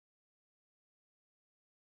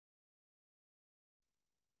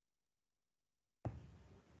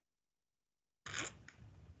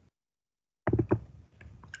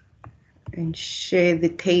and share the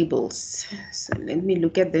tables. So let me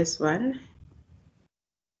look at this one.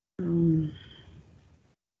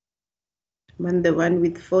 The one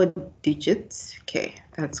with 4 digits. Okay,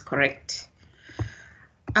 that's correct.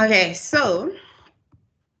 Okay, so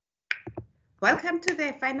welcome to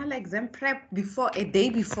the final exam prep before a day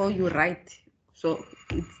before you write. So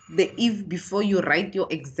it's the eve before you write your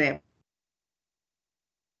exam.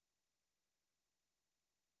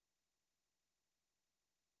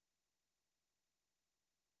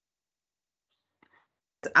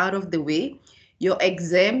 Out of the way, your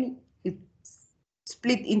exam is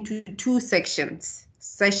split into 2 sections,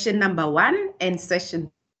 session number 1 and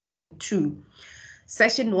session 2.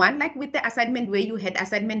 Session 1, like with the assignment where you had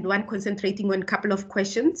assignment 1 concentrating on a couple of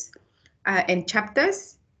questions and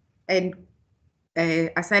chapters, and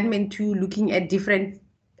assignment 2 looking at different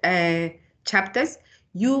chapters,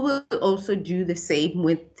 you will also do the same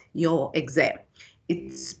with your exam.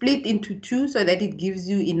 It's split into 2 so that it gives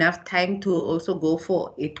you enough time to also go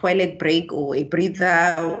for a toilet break or a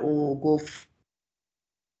breather or go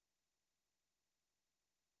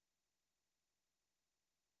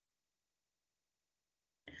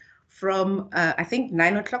from I think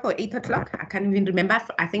 9 o'clock or 8 o'clock. I can't even remember.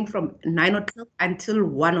 I think from 9 o'clock until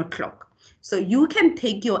 1 o'clock. So you can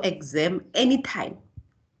take your exam anytime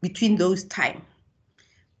between those time.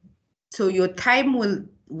 So your time will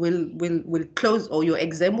close, or your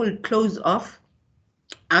exam will close off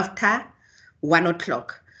after 1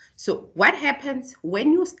 o'clock. So what happens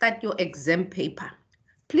when you start your exam paper?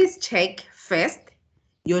 Please check first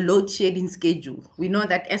your load shedding schedule. We know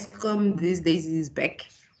that ESCOM these days is back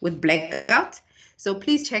with blackout. So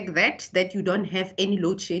please check that you don't have any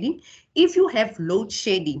load shedding. If you have load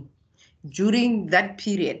shedding during that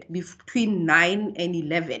period between 9 and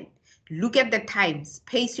 11, look at the times,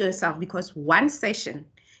 pace yourself, because one session,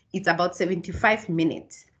 it's about 75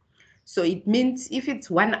 minutes. So it means if it's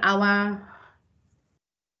 1 hour,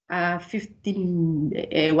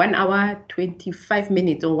 1 hour 25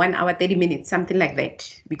 minutes or 1 hour 30 minutes, something like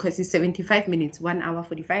that, because it's 75 minutes, 1 hour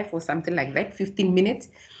 45 or something like that, 15 minutes.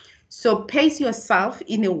 So pace yourself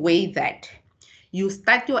in a way that you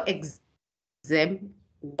start your exam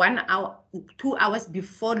 1 hour, 2 hours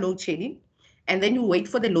before load shedding, and then you wait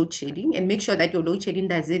for the load shedding and make sure that your load shedding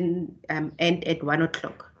doesn't end at 1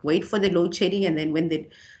 o'clock. Wait for the load shedding, and then when the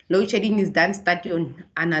load shedding is done, start on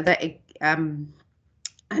another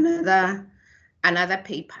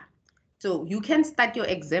paper. So you can start your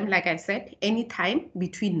exam, like I said, anytime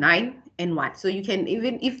between 9 and 1. So you can,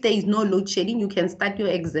 even if there is no load shedding, you can start your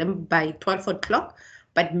exam by 12 o'clock,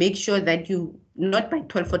 but make sure that you, not by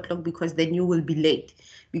 12 o'clock, because then you will be late,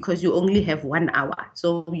 because you only have 1 hour.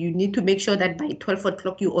 So you need to make sure that by 12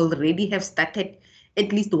 o'clock, you already have started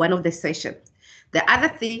at least one of the sessions. The other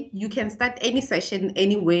thing, you can start any session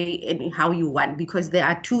any way, anyhow you want, because there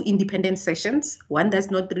are 2 independent sessions. One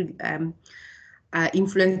does not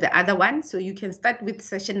influence the other one. So you can start with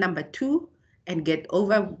session number 2 and get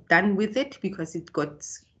done with it, because it got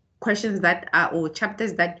questions that are, or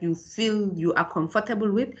chapters that you feel you are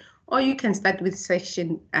comfortable with, or you can start with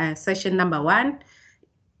session number 1.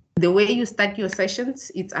 The way you start your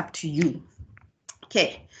sessions, it's up to you.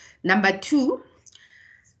 Okay, number 2,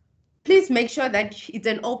 please make sure that it's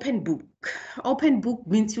an open book. Open book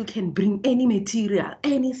means you can bring any material,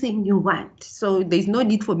 anything you want. So there's no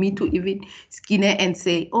need for me to even skin it and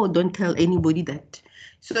say, oh, don't tell anybody that.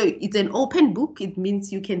 So it's an open book. It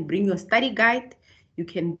means you can bring your study guide, you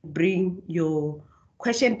can bring your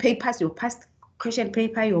question papers, your past question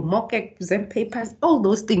paper, your mock exam papers, all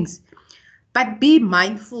those things. But be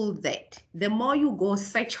mindful that the more you go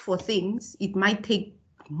search for things, it might take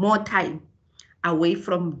more time away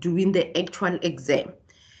from doing the actual exam.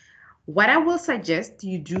 What I will suggest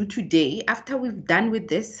you do today, after we've done with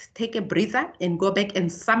this, take a breather and go back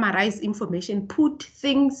and summarize information. Put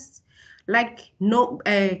things like,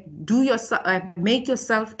 make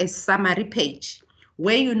yourself a summary page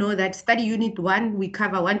where you know that study unit 1, we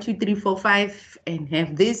cover 1, 2, 3, 4, 5, and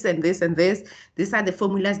have this and this and this. These are the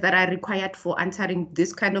formulas that are required for answering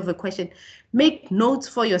this kind of a question. Make notes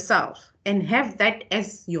for yourself and have that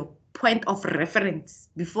as your point of reference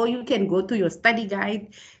before you can go to your study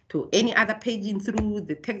guide, to any other paging through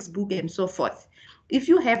the textbook and so forth. If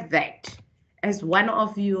you have that as one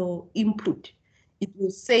of your input, it will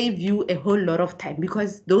save you a whole lot of time,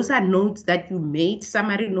 because those are notes that you made,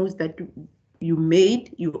 summary notes that you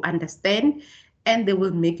made, you understand, and they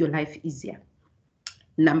will make your life easier.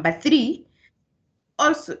 Number 3,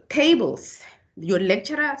 also tables. Your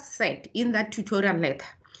lecturer said in that tutorial letter,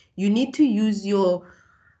 you need to use your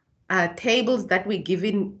tables that were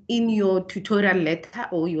given in your tutorial letter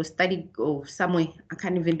or your study or somewhere. I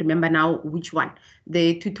can't even remember now which one.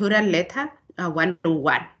 The tutorial letter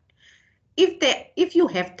 101. If you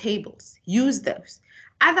have tables, use those.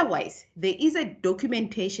 Otherwise, there is a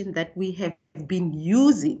documentation that we have been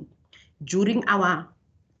using during our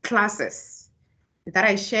classes that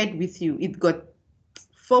I shared with you. It got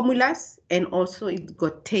formulas and also it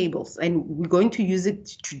got tables, and we're going to use it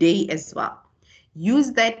today as well.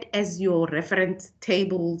 Use that as your reference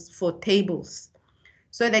tables for tables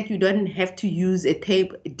so that you don't have to use a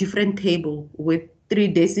different table with 3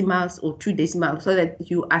 decimals or 2 decimals, so that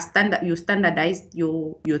you standardize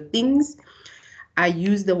your things. I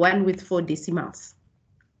use the one with 4 decimals.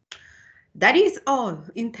 That is all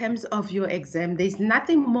in terms of your exam. There's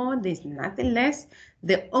nothing more, there's nothing less.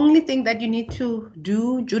 The only thing that you need to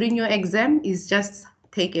do during your exam is just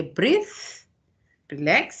take a breath,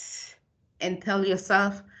 relax, and tell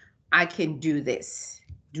yourself, I can do this.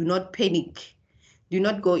 Do not panic. Do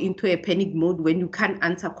not go into a panic mode when you can't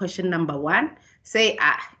answer question number 1. Say,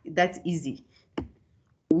 that's easy.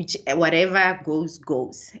 Whatever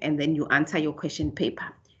goes, and then you answer your question paper.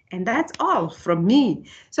 And that's all from me.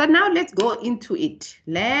 So now let's go into it.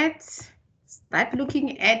 Let's start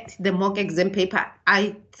looking at the mock exam paper.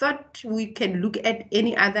 I thought we can look at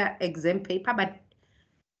any other exam paper, but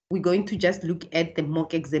we're going to just look at the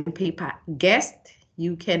mock exam paper. Guest,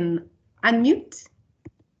 you can unmute.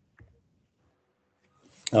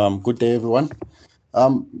 Good day, everyone.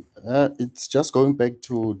 It's just going back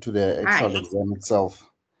to the actual exam itself.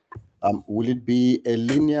 Will it be a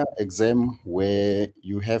linear exam where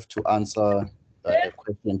you have to answer a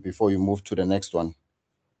question before you move to the next one?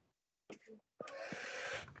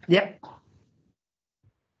 Yep.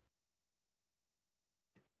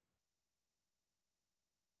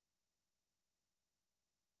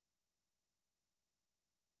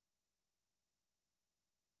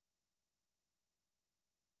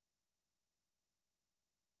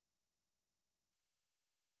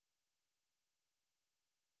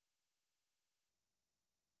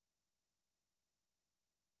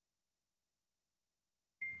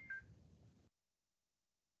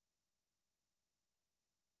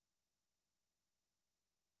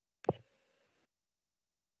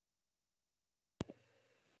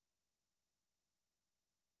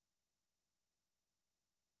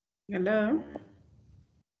 Hello?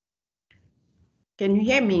 Can you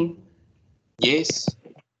hear me? Yes.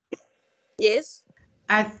 Yes.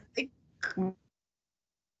 I think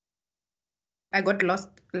I got lost,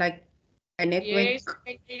 like a network. Yes,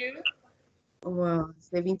 thank you. Well,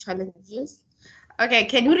 having challenges. Okay,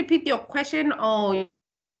 can you repeat your question, or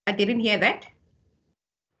I didn't hear that?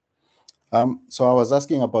 So I was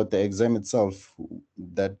asking about the exam itself,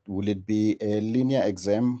 that will it be a linear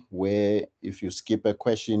exam where if you skip a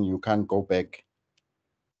question, you can't go back?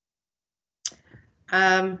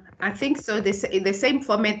 I think so. The same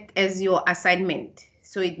format as your assignment.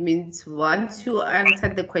 So it means once you answer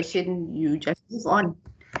the question, you just move on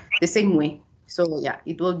the same way. So yeah,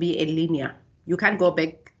 it will be a linear. You can't go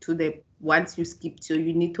back to the once you skip, so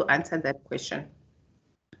you need to answer that question.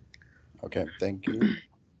 Okay, thank you.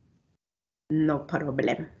 No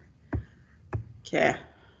problem. Okay.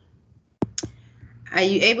 Are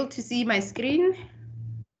you able to see my screen?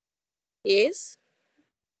 Yes.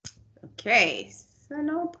 Okay, so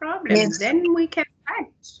no problem. Yes. Then we can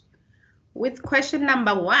start with question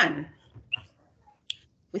number 1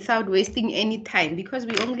 without wasting any time, because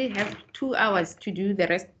we only have 2 hours to do the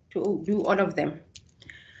rest, to do all of them.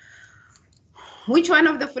 Which one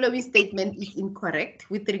of the following statement is incorrect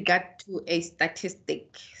with regard to a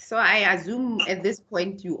statistic? So I assume at this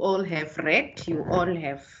point you all have read, you all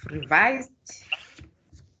have revised.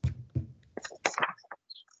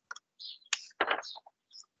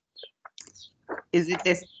 Is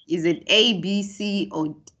it A, B, C,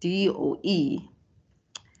 or D, or E?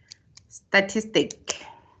 Statistic.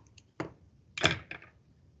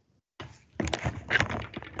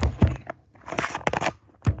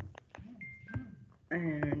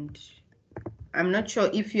 And I'm not sure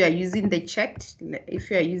if you are using the chat. If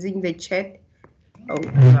you are using the chat, or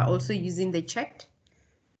you are also using the chat.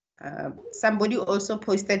 Somebody also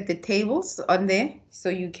posted the tables on there, so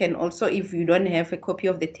you can also, if you don't have a copy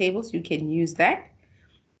of the tables, you can use that.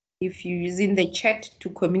 If you're using the chat to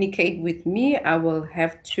communicate with me, I will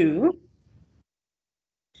have to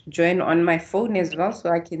join on my phone as well so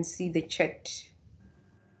I can see the chat.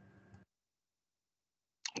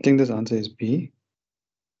 I think this answer is B.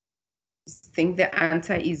 I think the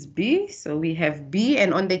answer is B. So we have B,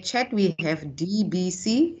 and on the chat we have D, B,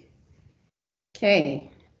 C.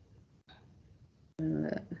 Okay.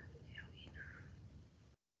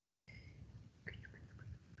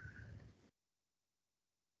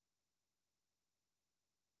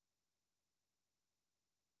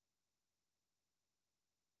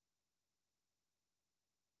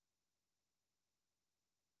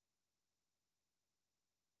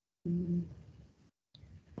 Okay.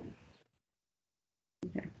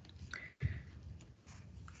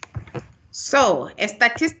 So a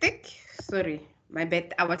statistic, sorry, my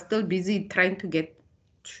bad. I was still busy trying to get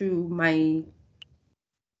to my,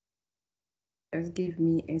 just give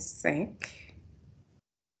me a sec,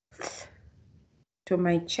 to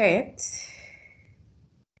my chat.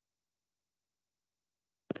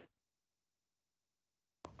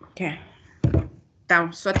 Okay,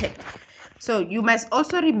 down, sorted. So you must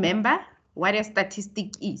also remember what a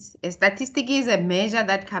statistic is. A statistic is a measure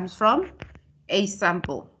that comes from a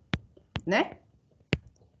sample. Ne?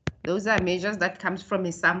 Those are measures that comes from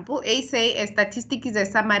a sample. A say a statistic is a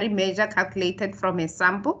summary measure calculated from a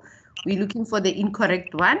sample. We're looking for the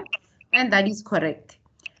incorrect one, and that is correct.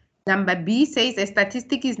 Number B says a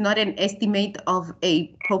statistic is not an estimate of a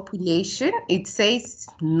population. It says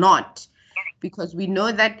not, because we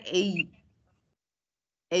know that a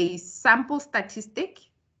sample statistic,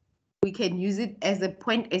 we can use it as a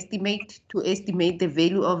point estimate to estimate the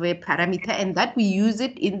value of a parameter, and that we use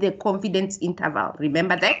it in the confidence interval.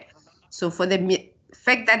 Remember that? So for the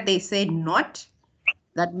fact that they say not,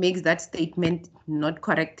 that makes that statement not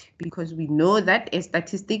correct, because we know that a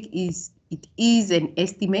statistic is an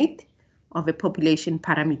estimate of a population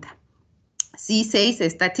parameter. C says a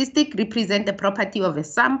statistic represents the property of a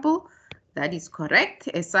sample. That is correct.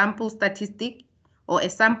 A sample statistic or a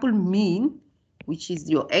sample mean, which is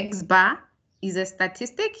your X bar, is a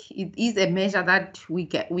statistic. It is a measure that we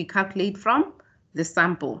calculate from the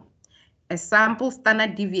sample. A sample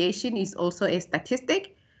standard deviation is also a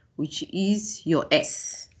statistic, which is your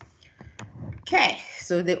S. Okay,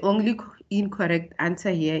 so the only incorrect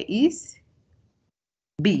answer here is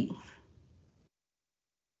B.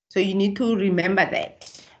 So you need to remember that.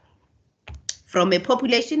 From a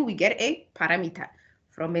population, we get a parameter.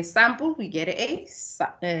 From a sample, we get a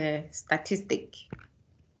statistic.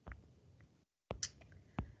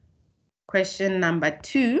 Question number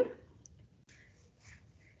 2.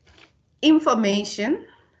 Information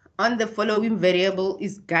on the following variable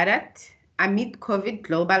is gathered amid COVID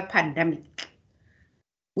global pandemic.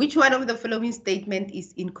 Which one of the following statement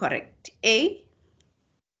is incorrect? A,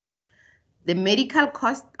 the medical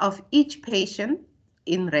cost of each patient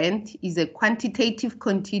in rent is a quantitative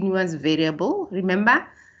continuous variable. Remember,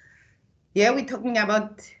 here we're talking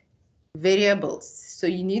about variables. So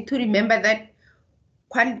you need to remember that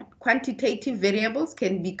quantitative variables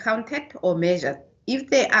can be counted or measured. If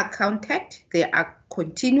they are counted, they are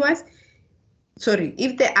continuous. Sorry,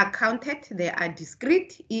 if they are counted, they are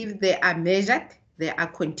discrete. If they are measured, they are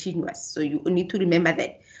continuous. So you need to remember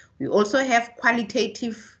that. We also have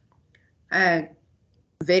qualitative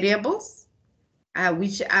variables,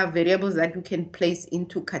 which are variables that you can place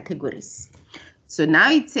into categories. So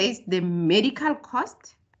now it says the medical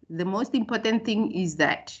cost. The most important thing is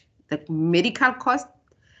that the medical cost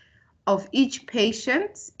of each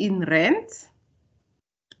patient in rent.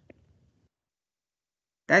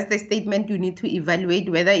 That's the statement you need to evaluate,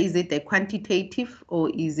 whether is it a quantitative or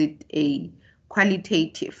is it a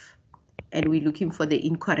qualitative. And we're looking for the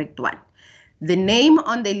incorrect one. The name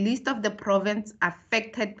on the list of the province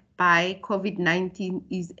affected by COVID-19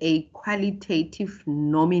 is a qualitative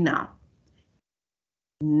nominal.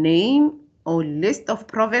 Name or list of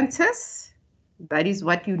provinces, that is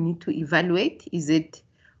what you need to evaluate. Is it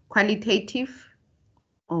qualitative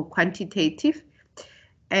or quantitative?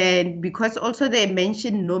 And because also they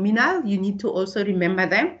mention nominal, you need to also remember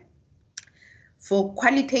them. For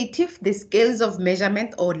qualitative, the scales of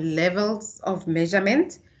measurement or levels of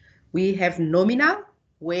measurement, we have nominal,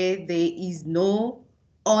 where there is no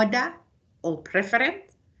order or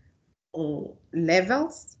preference or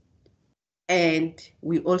levels. And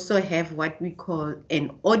we also have what we call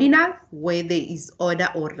an ordinal, where there is order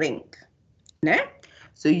or rank. Yeah?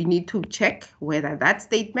 So you need to check whether that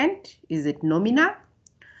statement, is it nominal?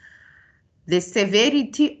 The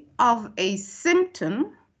severity of a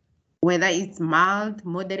symptom, whether it's mild,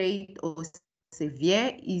 moderate, or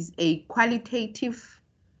severe, is a qualitative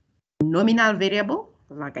nominal variable,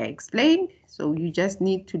 like I explained. So you just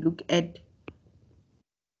need to look at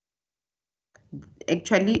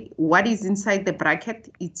actually what is inside the bracket.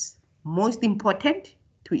 It's most important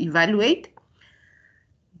to evaluate.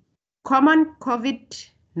 Common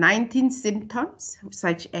COVID-19 symptoms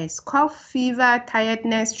such as cough, fever,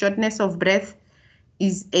 tiredness, shortness of breath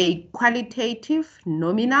is a qualitative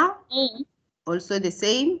nominal. Also the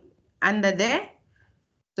same under there.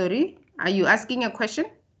 Sorry, are you asking a question?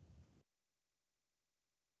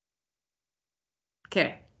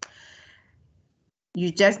 Okay.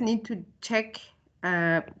 You just need to check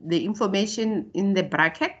the information in the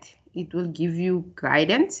bracket. it will give you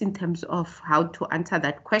guidance in terms of how to answer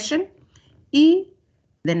that question. E,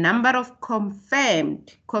 the number of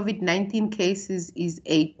confirmed COVID-19 cases is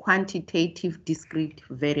a quantitative discrete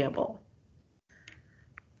variable.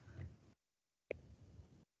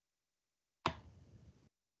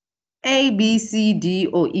 A, B, C, D,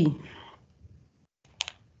 or E?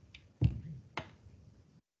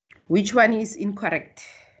 Which one is incorrect?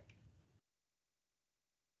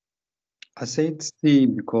 I said C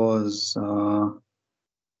because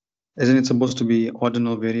isn't it supposed to be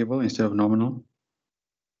ordinal variable instead of nominal?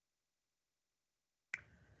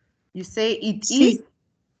 You say it C. is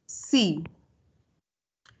C.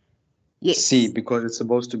 Yes. C, because it's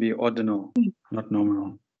supposed to be ordinal, not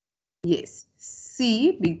nominal. Yes,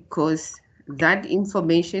 C, because that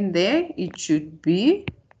information there, it should be,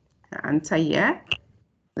 the answer here,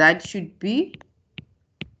 that should be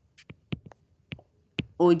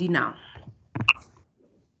ordinal.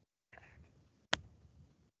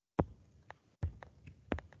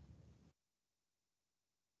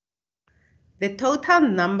 The total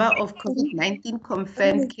number of COVID-19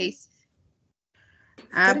 confirmed cases.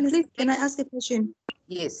 Please, can I ask a question?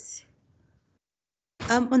 Yes.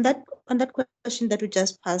 On that question that we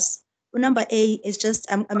just passed, number A is just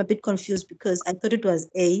I'm a bit confused because I thought it was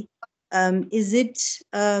A. Is it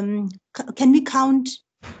can we count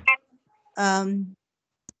that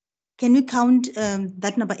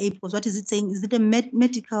number A, because what is it saying? Is it a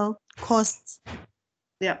medical costs?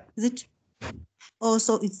 Yeah. Is it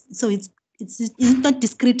also it's not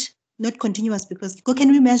discrete, not continuous, because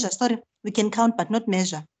can we measure? Sorry, we can count but not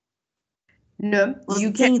measure. No,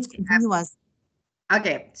 you can. It's continuous.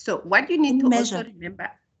 Okay, so what you need to measure. Also remember,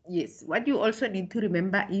 yes, what you also need to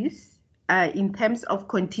remember is, in terms of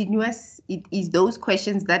continuous, it is those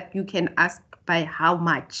questions that you can ask by how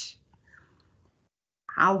much.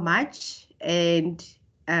 How much, and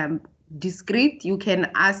discrete, you can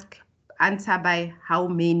answer by how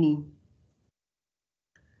many.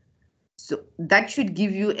 So that should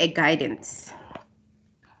give you a guidance.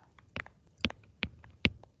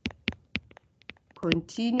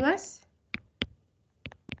 Continuous,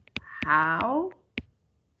 how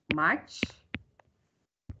much.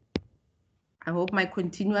 I hope my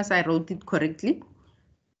continuous, I wrote it correctly.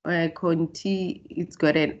 It's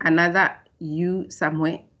got another U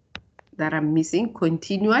somewhere that I'm missing.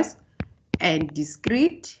 Continuous and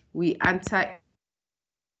discrete, we answer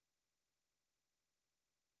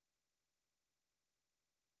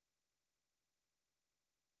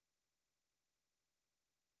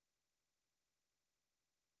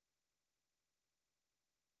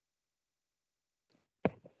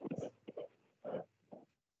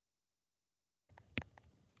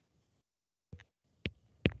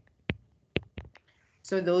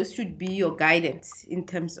So those should be your guidance in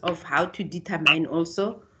terms of how to determine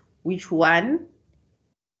also which one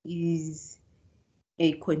is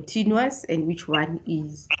a continuous and which one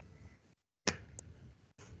is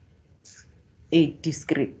a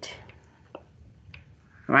discrete,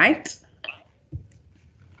 right?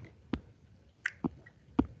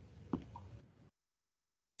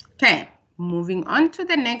 Okay, moving on to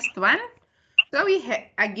the next one. So we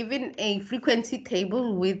are given a frequency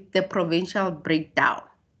table with the provincial breakdown.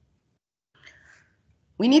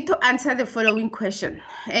 We need to answer the following question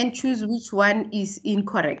and choose which one is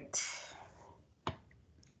incorrect.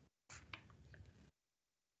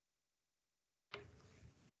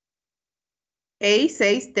 A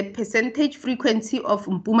says the percentage frequency of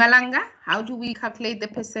Mpumalanga. How do we calculate the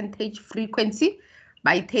percentage frequency?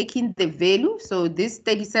 By taking the value. So this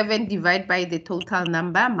 37 divided by the total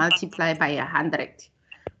number, multiply by 100.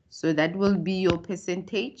 So that will be your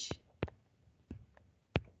percentage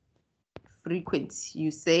frequency. You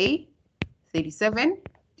say 37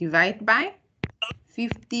 divided by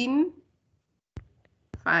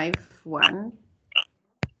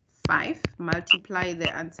 15,515, multiply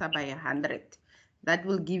the answer by 100. That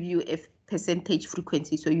will give you a percentage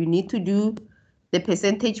frequency. So you need to do the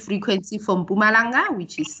percentage frequency from Mpumalanga,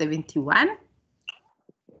 which is 71.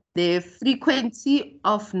 The frequency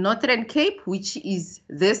of Northern Cape, which is,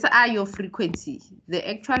 these are your frequency. The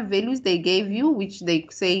actual values they gave you, which they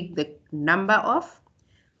say the number of,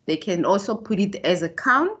 they can also put it as a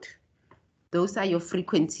count. Those are your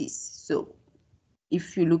frequencies. So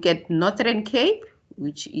if you look at Northern Cape,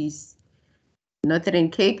 which is,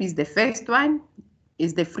 Northern Cape is the first one,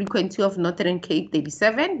 is the frequency of Northern Cape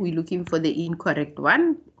 37. We're looking for the incorrect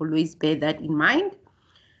one. Always bear that in mind.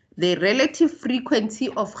 The relative frequency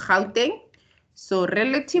of Gauteng. So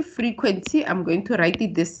relative frequency, I'm going to write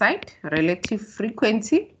it this side. Relative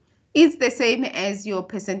frequency is the same as your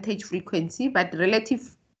percentage frequency, but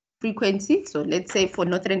relative frequency. So let's say for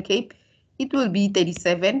Northern Cape, it will be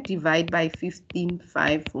 37 divided by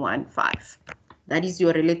 15,515. That is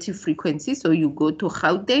your relative frequency. So you go to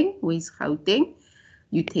Gauteng. Where is Gauteng?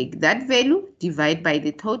 You take that value, divide by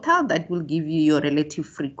the total. That will give you your relative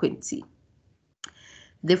frequency.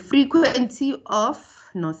 The frequency of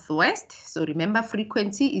Northwest. So remember,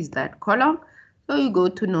 frequency is that column. So you go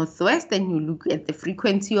to Northwest and you look at the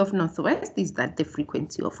frequency of Northwest. Is that the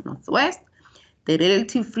frequency of Northwest? The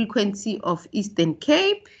relative frequency of Eastern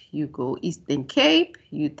Cape, you go Eastern Cape,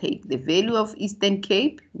 you take the value of Eastern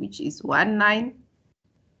Cape, which is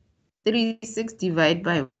 1936 divided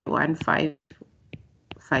by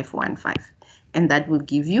 15515, and that will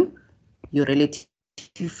give you your relative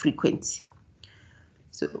frequency.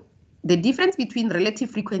 So the difference between relative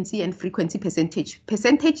frequency and frequency percentage.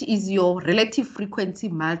 Percentage is your relative frequency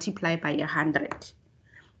multiplied by 100.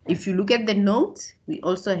 If you look at the notes, we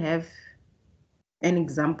also have an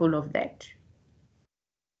example of that.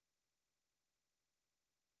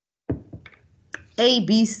 A,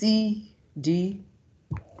 B, C, D.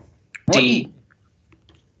 D.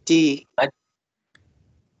 D.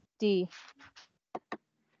 D.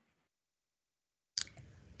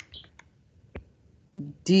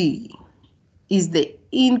 D is the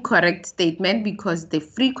incorrect statement because the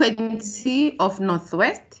frequency of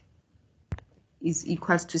Northwest is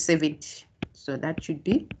equals to 70. So that should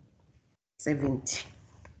be 70.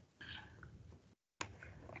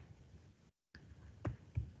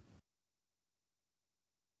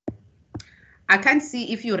 I can't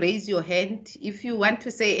see if you raise your hand. If you want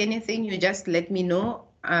to say anything, you just let me know.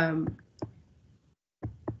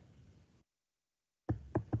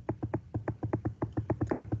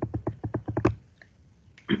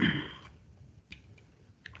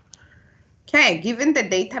 Okay, given the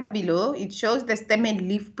data below, it shows the stem and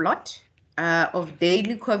leaf plot of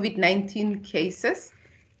daily COVID-19 cases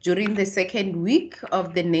during the second week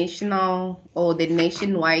of the national or the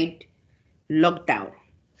nationwide lockdown.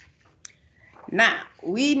 Now,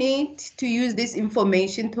 we need to use this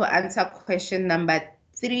information to answer question number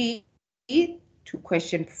 3 to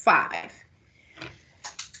question 5.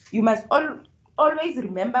 You must always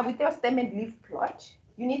remember with your stem and leaf plot,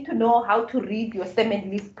 you need to know how to read your stem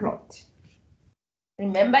and leaf plot.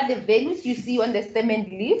 Remember the values you see on the stem and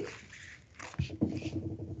leaf?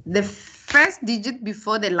 The first digit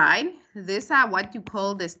before the line, these are what you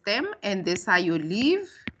call the stem, and these are your leaf.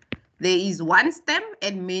 There is one stem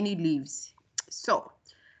and many leaves. So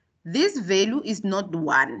this value is not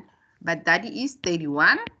 1, but that is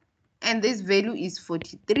 31, and this value is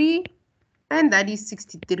 43, and that is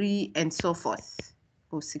 63, and so forth,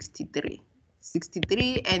 or 63,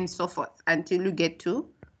 and so forth, until you get to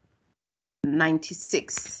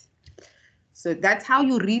 96. So that's how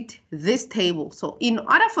you read this table. So in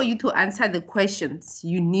order for you to answer the questions,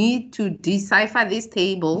 you need to decipher this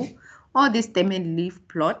table or this stem and leaf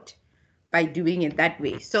plot by doing it that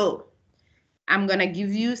way. So I'm going to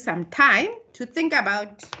give you some time to think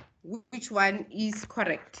about which one is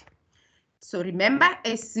correct. So remember,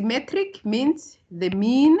 asymmetric means the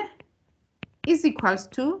mean is equals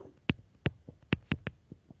to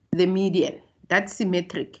the median. That's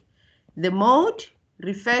symmetric. The mode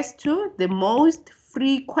refers to the most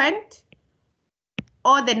frequent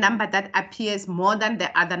or the number that appears more than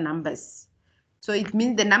the other numbers. So it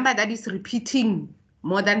means the number that is repeating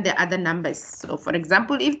more than the other numbers. So for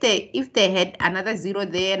example, if they had another 0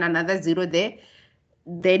 there and another 0 there,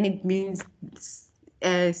 then it means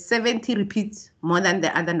 70 repeats more than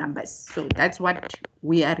the other numbers. So that's what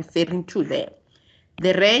we are referring to there.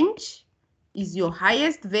 The range is your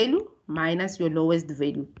highest value minus your lowest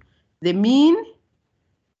value. The mean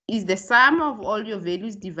is the sum of all your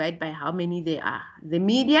values divided by how many there are. The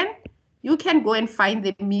median, you can go and find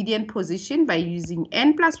the median position by using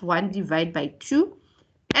n plus 1 divided by 2,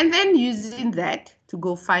 and then using that to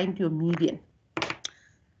go find your median.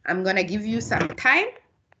 I'm going to give you some time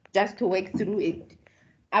just to work through it.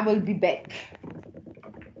 I will be back.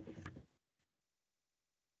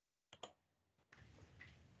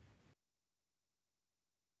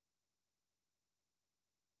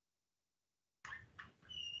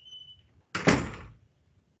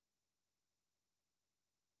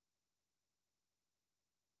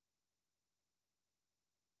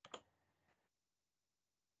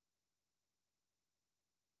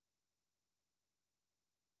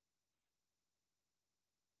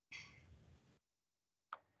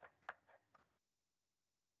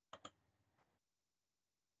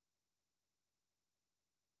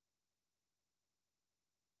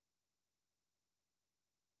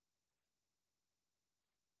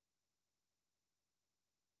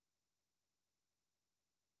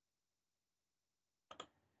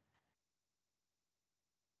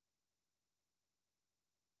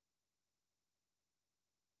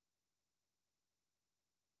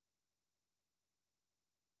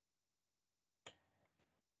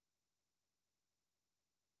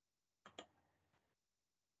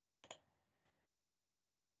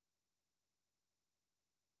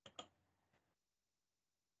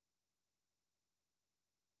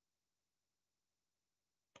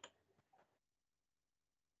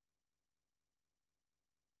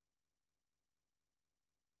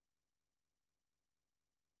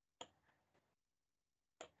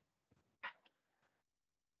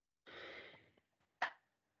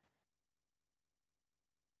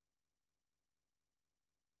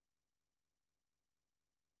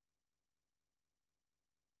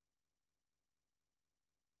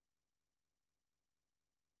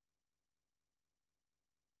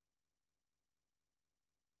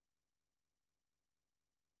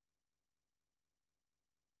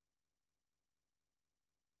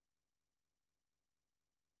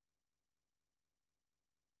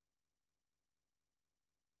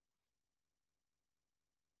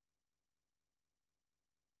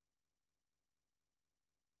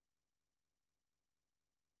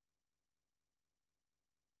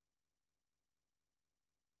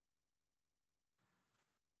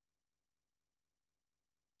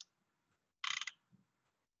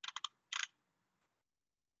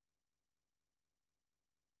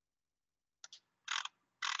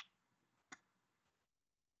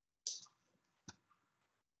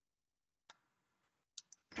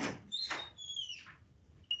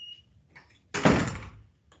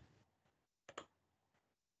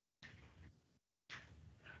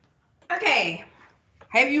 Okay.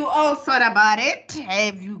 Have you all thought about it?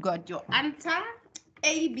 Have you got your answer?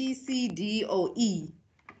 A, B, C, D, or E?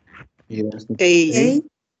 Yes. A.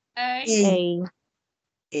 A.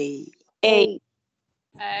 A. A.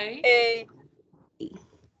 A.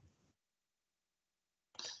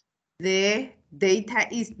 The data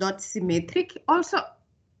is not symmetric. Also,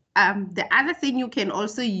 the other thing you can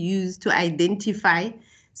also use to identify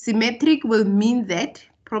symmetric will mean that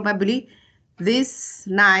probably this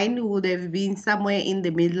 9 would have been somewhere in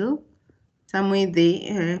the middle, somewhere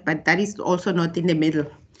there, but that is also not in the middle.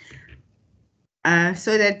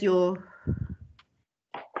 So that your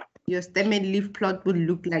stem and leaf plot will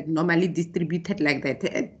look like normally distributed like that.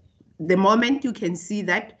 The moment you can see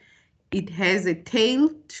that it has a tail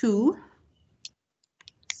too.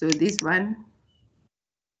 So this one,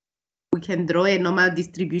 we can draw a normal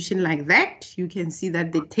distribution like that. You can see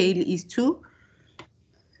that the tail is to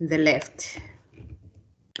the left.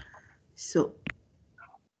 So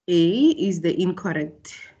A is the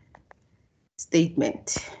incorrect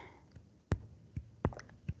statement.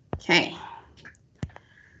 Okay.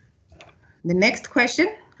 The next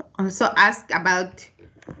question also asks about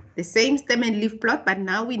the same stem and leaf plot, but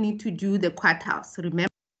now we need to do the quartiles. Remember,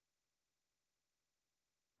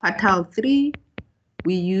 quartile 3,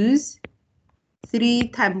 we use 3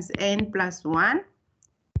 times n plus 1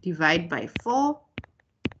 divide by 4.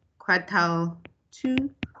 Quartile 2,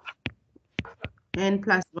 n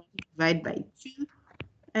plus 1 divide by 2.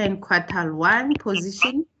 And quartile 1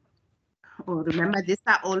 position, or remember these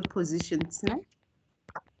are all positions. No?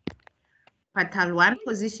 Quartile 1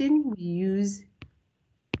 position, we use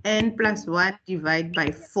n plus 1 divide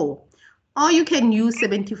by 4. Or you can use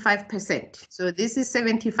 75%. So this is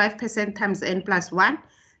 75% times n plus 1.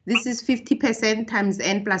 This is 50% times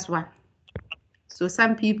n plus 1. So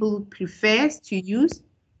some people prefer to use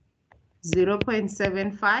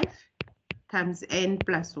 0.75 times n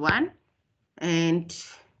plus 1 and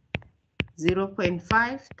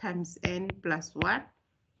 0.5 times n plus 1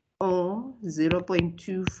 or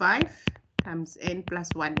 0.25 times n plus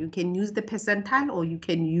 1. You can use the percentile or you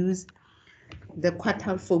can use the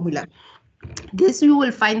quartile formula. This you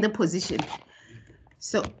will find the position.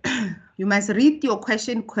 So you must read your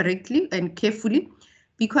question correctly and carefully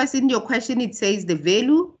because in your question it says the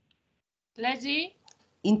value, Leslie,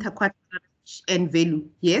 interquartile and value.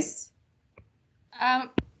 Yes?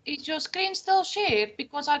 is your screen still shared?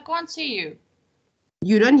 Because I can't see you.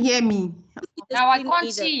 You don't hear me. Now I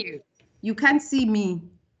can't see you. You can't see me.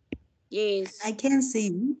 Yes. I can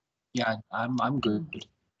see. Yeah, I'm good.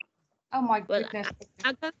 Oh my Well, goodness.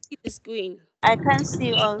 I can't see the screen. I can't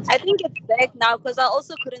see also. I think it's back now because I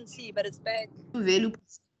also couldn't see, but it's back. Value.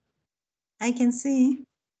 I can see.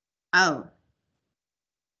 Oh.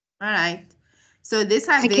 All right. So these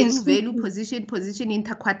are value, position,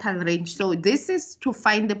 interquartile range. So this is to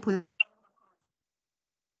find the position.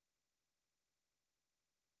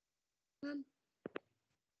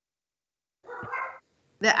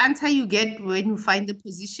 The answer you get when you find the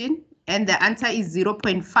position, and the answer is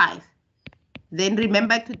 0.5. Then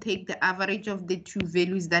remember to take the average of the two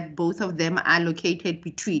values that both of them are located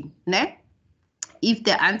between. Ne? If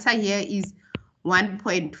the answer here is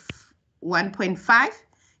 1.5,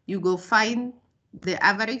 you go find the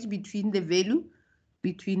average between the value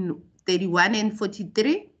between 31 and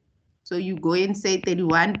 43. So you go and say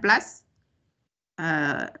 31 plus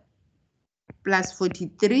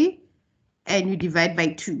 43 and you divide by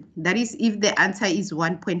 2. That is if the answer is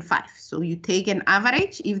 1.5. So you take an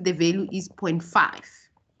average if the value is 0.5.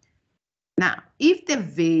 Now, if the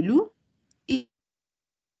value is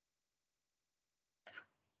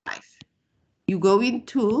 5, you go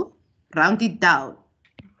into round it down.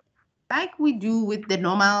 Like we do with the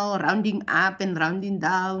normal rounding up and rounding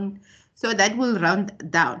down. So that will round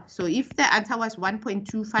down. So if the answer was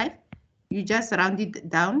 1.25, you just round it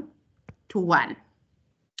down to 1.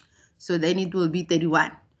 So then it will be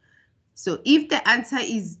 31. So if the answer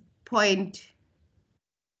is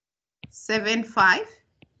 0.75,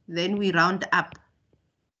 then we round up.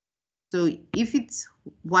 So if it's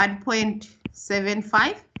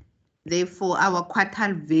 1.75, therefore our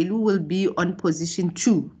quartile value will be on position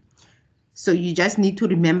 2. So you just need to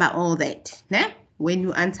remember all that when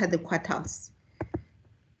you answer the quartiles.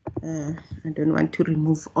 I don't want to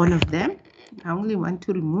remove all of them. I only want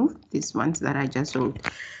to remove these ones that I just wrote.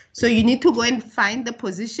 So you need to go and find the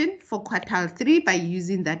position for quartile 3 by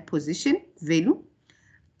using that position value.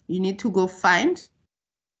 You need to go find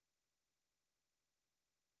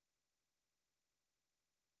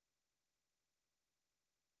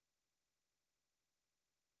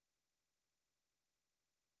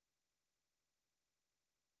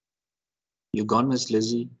You gone, Miss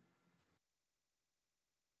Lizzie?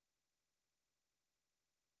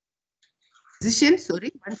 position,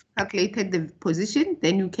 sorry, once you calculated the position,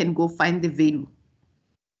 then you can go find the value.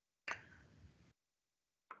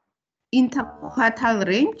 Interquartile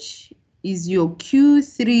range is your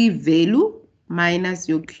Q3 value minus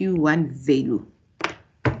your Q1 value.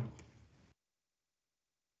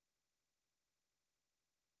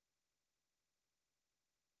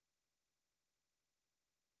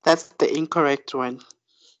 That's the incorrect one.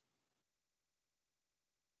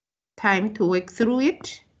 Time to work through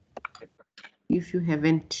it if you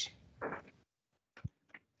haven't.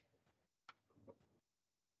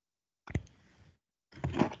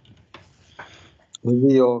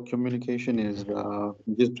 Maybe your communication is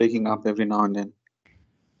just breaking up every now and then.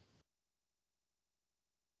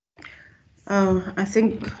 I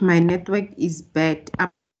think my network is bad.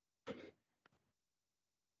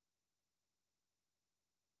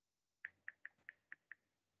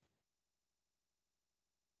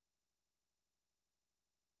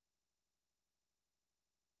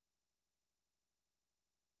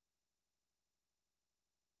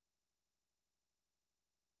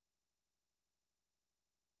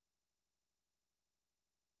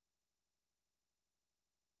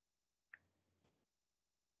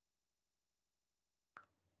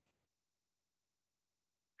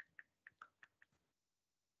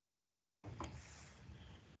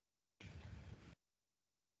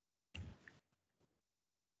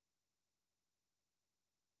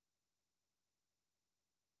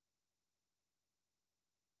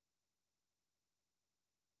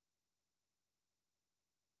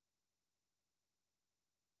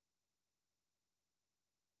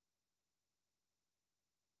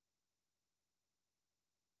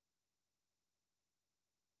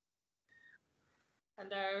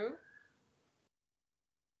 Hello.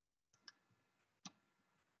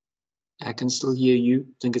 I can still hear you.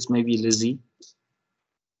 I think it's maybe Lizzie.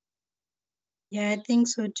 Yeah, I think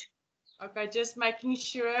so too. Okay, just making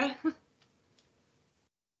sure.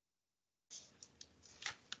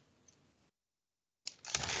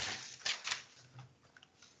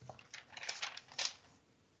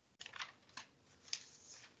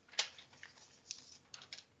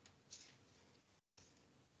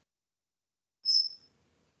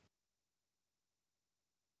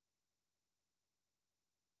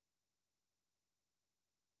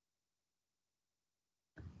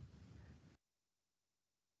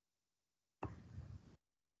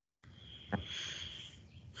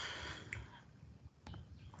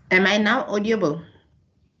 Am I now audible?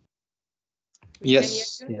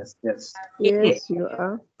 Yes, yes, yes. Yes, you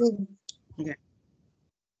are. Yeah.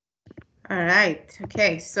 All right.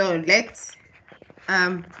 Okay. So let's.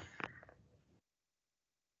 Do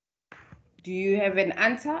you have an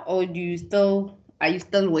answer, or are you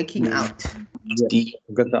still working out? Yes.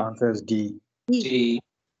 But the answer is D. D.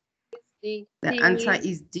 D. The answer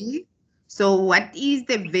is D. So what is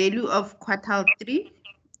the value of quartile 3?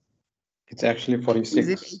 It's actually 46. Is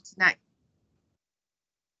it 89?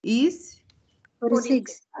 Is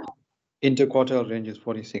 46. Interquartile range is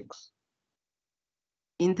 46.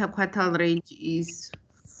 interquartile range is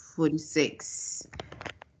 46.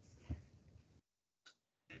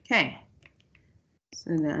 Okay.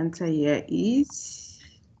 So the answer here is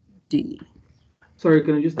D. Sorry,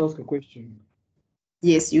 can I just ask a question?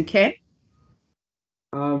 Yes, you can.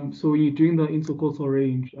 So when you're doing the interquartile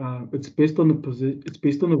range, it's based on the it's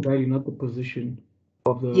based on the value, not the position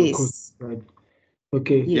of the Yes. right?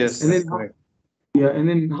 Okay. Yes. And then yeah, and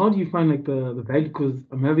then how do you find like the value? Because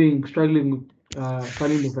I'm struggling with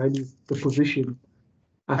finding the value, the position.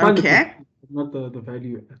 I find the position, not the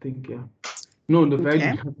value. I think no, the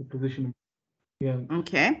value, not the position. Yeah.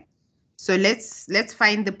 Okay. So let's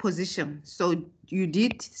find the position. So you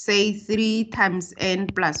did say 3 times n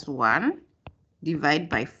plus 1 divide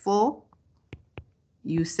by 4.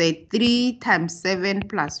 You said 3 times 7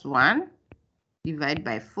 plus 1 divide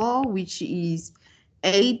by 4, which is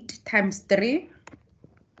 8 times 3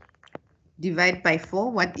 divide by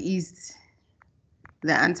 4. What is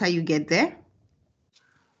the answer you get there?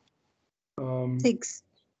 6.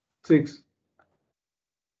 6.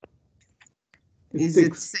 Is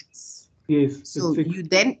it 6? Yes. So it's 6. you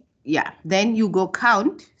then you go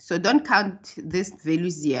count. So don't count these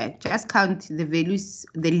values here. Just count the values,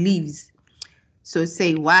 the leaves. So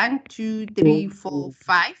say 1, 2, 3, 4,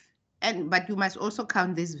 5. But you must also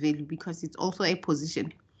count this value because it's also a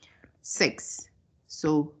position. 6.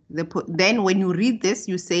 So then when you read this,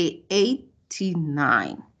 you say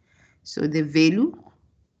 89. So the value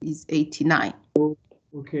is 89.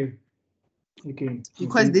 Okay.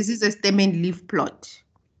 Because this is a stem and leaf plot.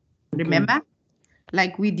 Remember?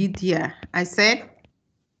 Like we did here. I said,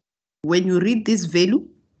 when you read this value,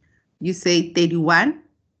 you say 31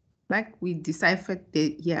 Like we deciphered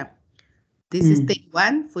the, yeah. This is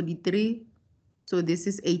 31, 43. So this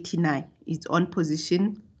is 89. It's on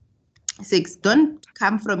position 6. Don't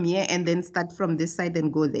come from here and then start from this side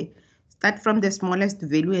and go there. Start from the smallest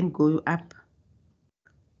value and go up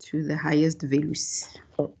to the highest values.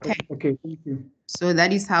 Okay. Okay, thank you. So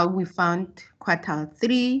that is how we found quartile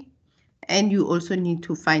 3. And you also need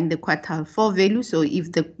to find the quartile 4 value. So if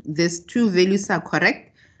these two values are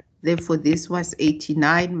correct, therefore this was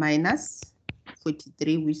 89 minus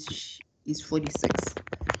 43, which is 46.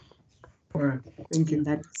 All right, thank you. And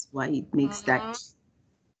that's why it makes that.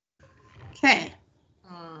 Okay.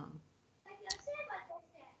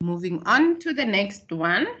 Moving on to the next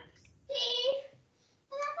one.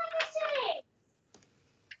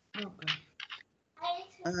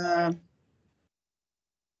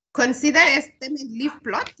 Consider a stem and leaf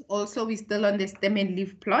plot. Also, we're still on the stem and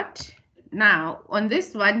leaf plot. Now, on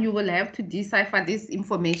this one, you will have to decipher this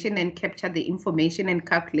information and capture the information and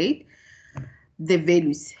calculate the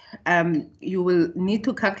values. You will need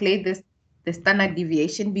to calculate the standard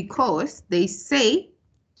deviation because they say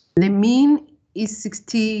the mean is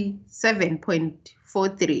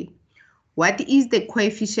 67.43. What is the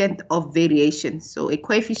coefficient of variation? So a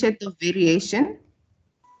coefficient of variation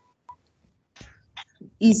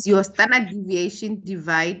is your standard deviation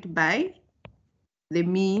divided by the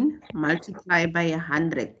mean multiplied by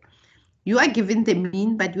 100. You are given the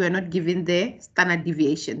mean, but you are not given the standard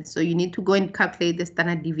deviation. So you need to go and calculate the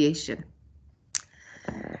standard deviation.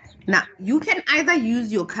 Now, you can either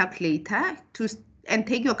use your calculator and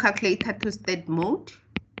take your calculator to state mode.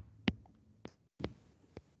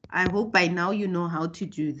 I hope by now you know how to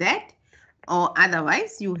do that. Or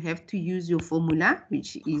otherwise, you have to use your formula,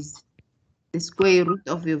 which is the square root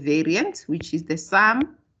of your variance, which is the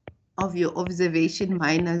sum of your observation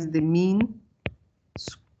minus the mean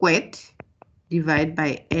squared divided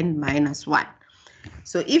by n minus 1.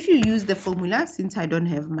 So if you use the formula, since I don't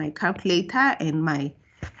have my calculator and my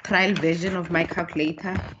trial version of my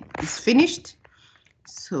calculator is finished,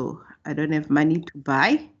 so I don't have money to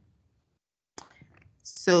buy.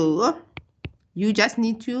 So you just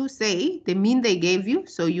need to say the mean they gave you.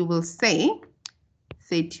 So you will say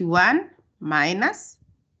 31 minus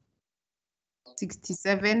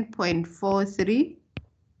 67.43,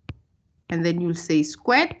 and then you'll say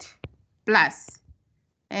squared plus,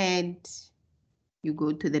 and you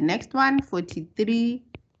go to the next one, 43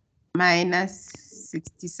 minus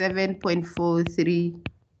 67.43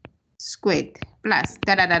 squared plus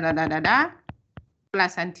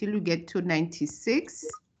plus until you get to 96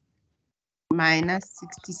 minus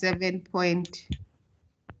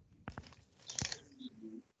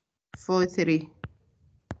 67.43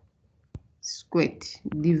 squared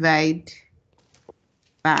divide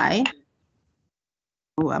by,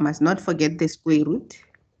 oh, I must not forget the square root,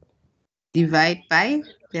 divide by,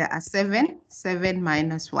 there are 7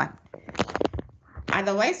 minus 1.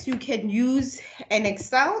 Otherwise, you can use an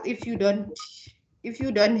Excel if you don't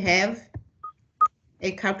have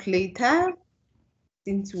a calculator,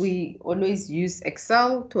 since we always use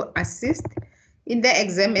Excel to assist. In the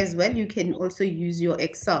exam as well, you can also use your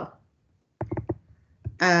Excel.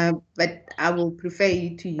 But I will prefer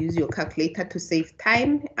you to use your calculator to save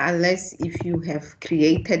time, unless if you have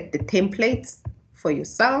created the templates for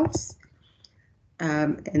yourselves,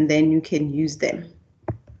 and then you can use them.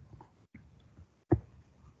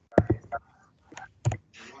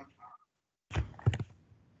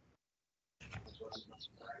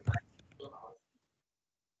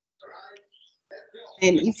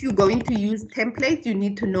 And if you're going to use templates, you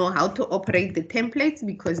need to know how to operate the templates,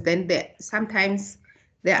 because then sometimes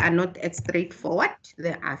they are not as straightforward.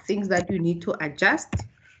 There are things that you need to adjust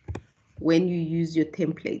when you use your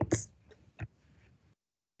templates.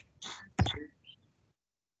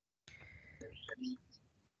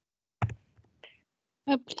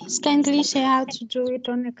 Please kindly share how to do it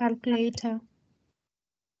on a calculator.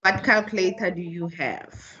 What calculator do you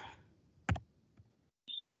have?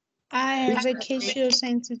 I have a Casio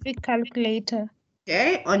scientific calculator.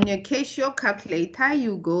 Okay, on your Casio calculator,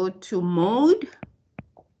 you go to mode,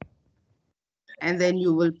 and then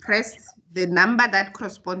you will press the number that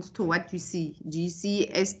corresponds to what you see. Do you see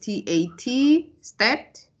STA1610?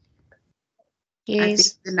 Stat? Yes. I think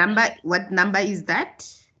the number, what number is that?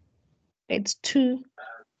 It's 2.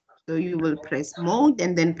 So you will press mode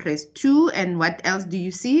and then press 2. And what else do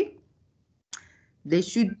you see? There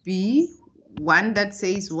should be one that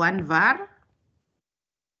says 1 var.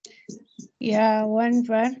 Yeah, 1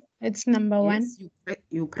 var. It's number 1.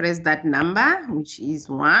 You press that number, which is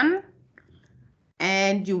 1.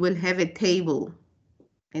 And you will have a table.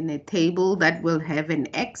 And a table that will have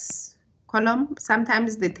an X column.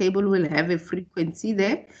 Sometimes the table will have a frequency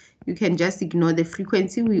there. You can just ignore the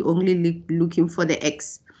frequency. We're only looking for the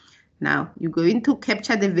X. Now, you're going to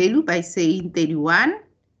capture the value by saying 31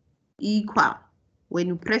 equal. When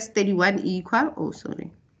you press 31 equal, oh,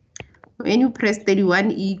 sorry. When you press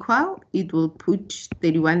 31 equal, it will put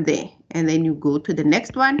 31 there. And then you go to the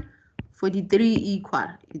next one, 43 equal.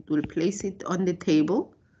 It will place it on the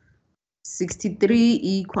table. 63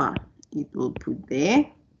 equal. It will put there.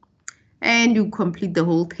 And you complete the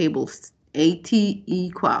whole table. 80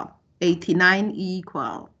 equal. 89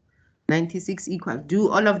 equal. 96 equal. Do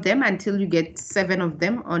all of them until you get 7 of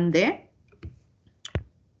them on there.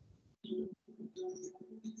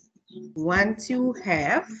 Once you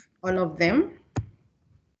have all of them.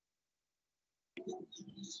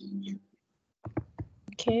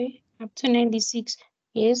 Okay, up to 96.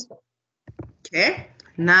 Yes. Okay,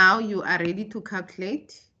 now you are ready to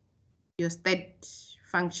calculate your state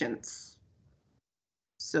functions.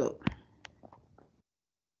 So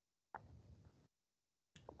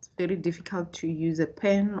it's very difficult to use a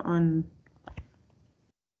pen on.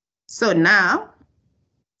 So now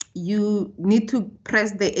you need to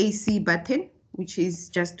press the AC button, which is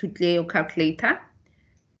just to clear your calculator.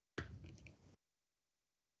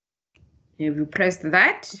 If you press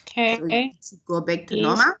that, okay. So go back to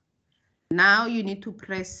normal. Now you need to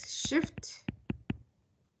press Shift.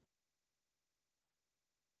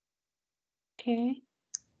 Okay.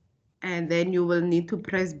 And then you will need to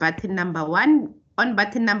press button number 1. On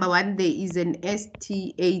button number 1, there is an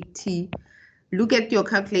STA1610. Look at your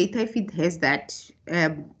calculator if it has that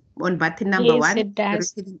on button number 1. It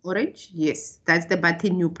does. In orange. Yes, that's the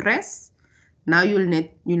button you press. Now you'll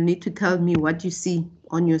need to tell me what you see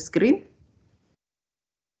on your screen.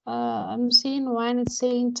 I'm seeing one. It's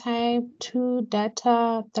saying type 2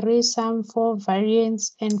 data, 3 sum, 4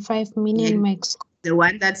 variance, and 5 min max. The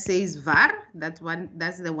one that says var, that's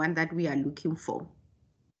the one that we are looking for.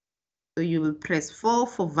 So you will press 4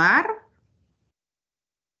 for var,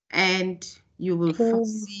 and you will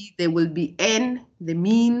see there will be n, the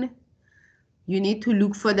mean. You need to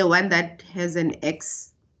look for the one that has an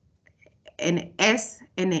x, an s,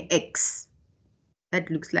 and an x.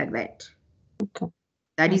 That looks like that. Okay.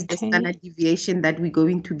 That is the standard deviation that we're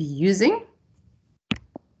going to be using.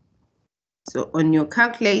 So on your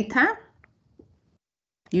calculator,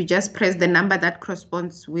 you just press the number that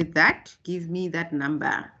corresponds with that. Give me that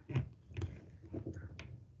number.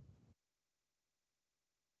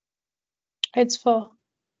 It's 4.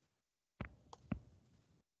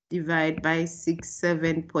 Divide by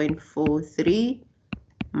 67.43,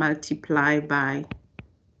 multiply by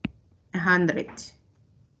 100.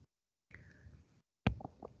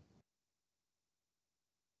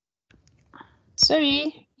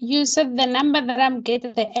 Sorry, you said the number that I'm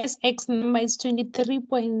getting, the SX number is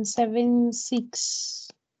 23.76.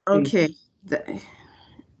 Okay.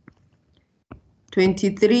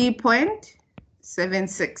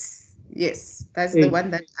 23.76. Yes, that's the one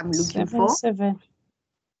that I'm looking for. 77.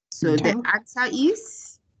 So the answer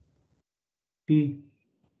is B.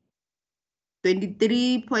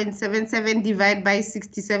 23.77 divided by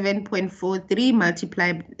 67.43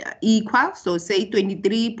 multiply equal. So say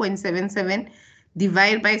 23.77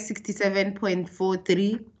 divided by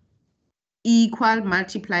 67.43 equal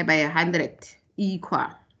multiply by 100 equal.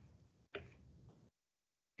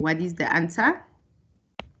 What is the answer?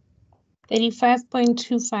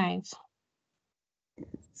 35.25.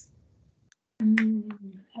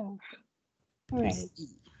 All right.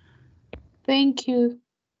 Thank you.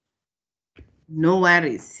 No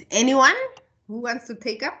worries. Anyone who wants to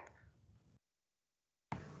take up?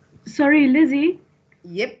 Sorry, Lizzie.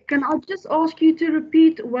 Yep. Can I just ask you to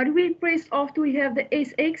repeat what do we press after we have the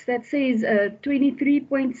SX that says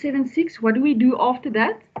 23.76? What do we do after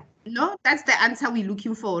that? No, that's the answer we're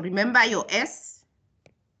looking for. Remember your S?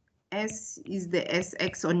 S is the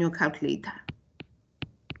SX on your calculator.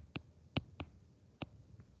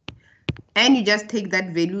 And you just take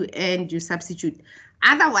that value and you substitute.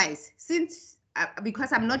 Otherwise,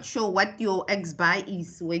 because I'm not sure what your X bar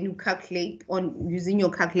is when you calculate on using your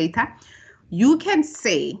calculator, you can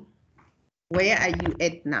say, where are you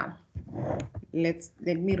at now? Let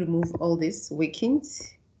me remove all these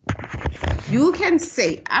workings. You can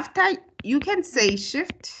say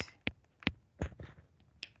shift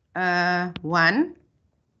 1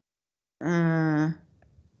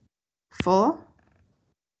 4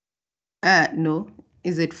 no,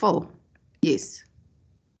 is it 4? Yes,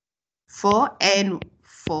 4 and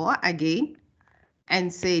 4 again,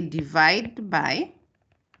 and say divide by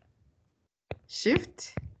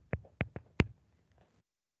shift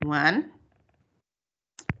 1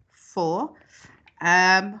 4.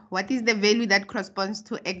 What is the value that corresponds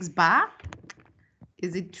to X bar?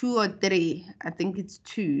 Is it 2 or 3? I think it's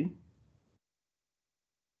 2.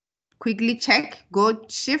 Quickly check, go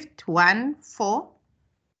shift 1, 4,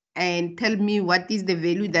 and tell me what is the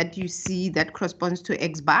value that you see that corresponds to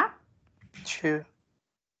X bar? 2.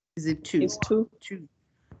 Is it 2? It's 2. 2.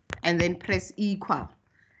 And then press equal.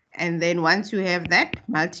 And then once you have that,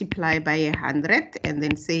 multiply by 100 and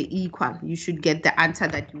then say equal. You should get the answer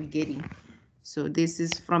that we're getting. So this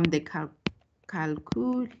is from the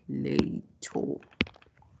calculator.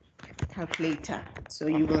 So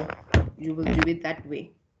you will do it that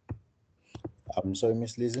way. I'm sorry,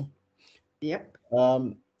 Miss Lizzie. Yep.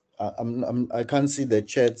 I can't see the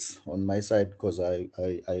chats on my side because I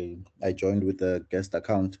joined with a guest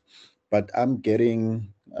account, but I'm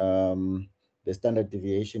getting the standard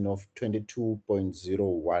deviation of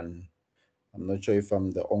 22.01. I'm not sure if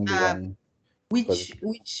I'm the only one.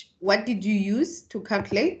 What did you use to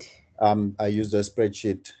calculate? I used a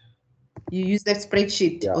spreadsheet. You used the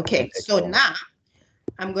spreadsheet. Yeah, okay. So now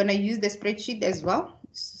I'm gonna use the spreadsheet as well.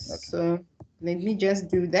 Okay. So let me just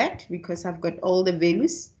do that because I've got all the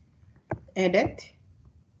values added.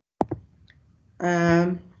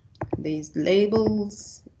 There's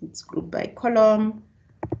labels, it's grouped by column,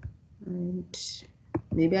 and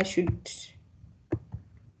maybe I should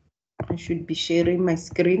be sharing my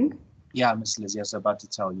screen. Yeah, Miss Lizzie, I was about to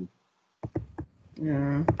tell you.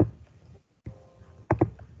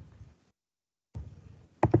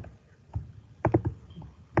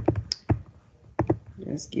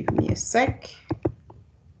 Just give me a sec.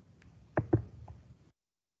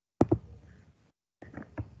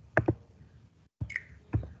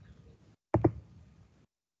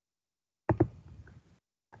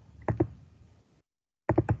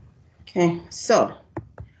 Okay, so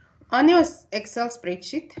on your Excel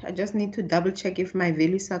spreadsheet, I just need to double check if my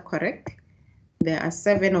values are correct. There are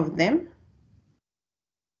 7 of them.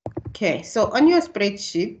 Okay, so on your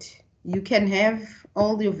spreadsheet, you can have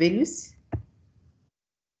all your values.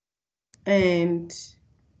 And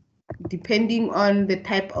depending on the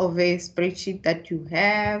type of a spreadsheet that you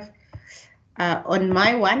have, on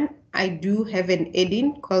my one, I do have an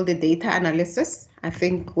add-in called the data analysis. I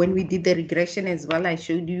think when we did the regression as well, I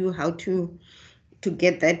showed you how to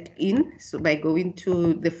get that in. So by going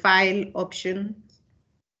to the file options,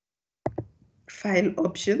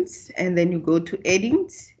 and then you go to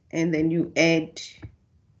add-ins, and then you add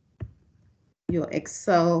your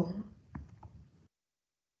Excel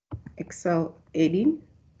add-in.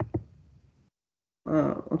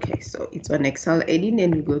 Okay, so it's on Excel add-in,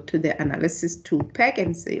 and you go to the analysis tool pack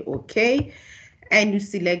and say okay, and you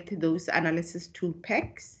select those analysis tool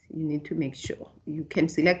packs. You need to make sure you can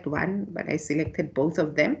select one, but I selected both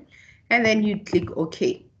of them, and then you click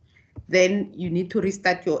OK. Then you need to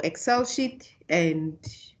restart your Excel sheet, and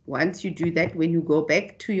once you do that, when you go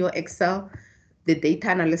back to your Excel, the data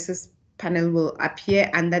analysis panel will appear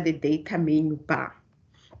under the data menu bar.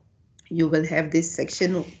 You will have this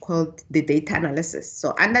section called the data analysis.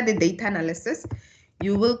 So under the data analysis,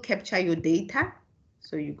 you will capture your data.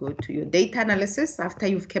 So you go to your data analysis. After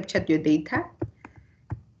you've captured your data,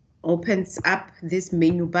 opens up this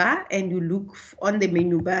menu bar, and you look on the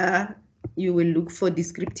menu bar, you will look for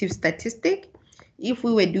descriptive statistic. If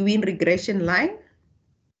we were doing regression line,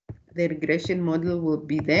 the regression model will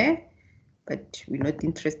be there, but we're not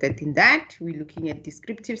interested in that. We're looking at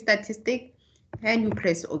descriptive statistic, and you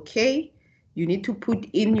press OK. You need to put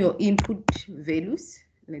in your input values.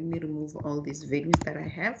 Let me remove all these values that I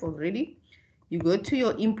have already. You go to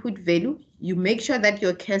your input value. You make sure that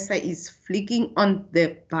your cursor is flicking on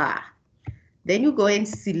the bar. Then you go and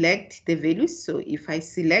select the values. So if I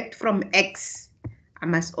select from X, I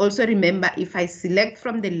must also remember if I select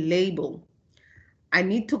from the label, I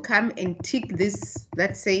need to come and tick this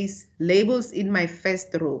that says labels in my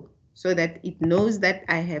first row so that it knows that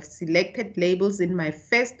I have selected labels in my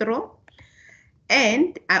first row.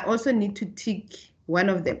 And I also need to tick one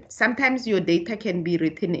of them. Sometimes your data can be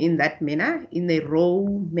written in that manner, in a row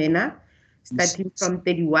manner, starting from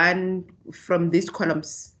 31 from these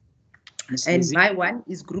columns. And my one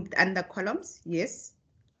is grouped under columns, yes.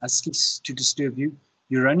 Excuse to disturb you.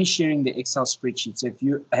 You're only sharing the Excel spreadsheet. So if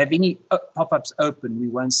you have any pop-ups open, we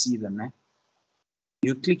won't see them. Eh?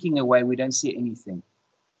 You're clicking away, we don't see anything.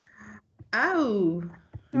 Oh.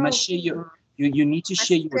 You must share your, you need to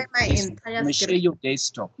share your desktop. You must share your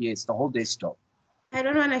desktop. Yes, the whole desktop. I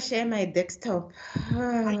don't want to share my desktop.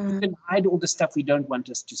 You can hide all the stuff we don't want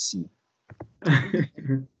us to see.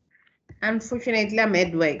 Unfortunately, I'm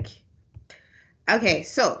at work. Okay,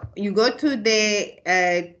 so you go to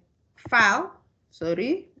the file,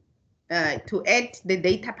 to add the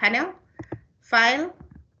data panel, File,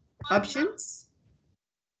 Options.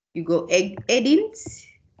 You go Edit,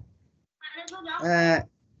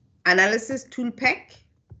 Analysis Tool Pack.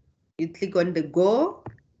 You click on the Go,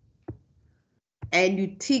 and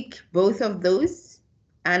you tick both of those,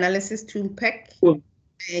 Analysis Tool Pack,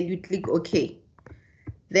 and you click OK.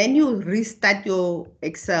 Then you restart your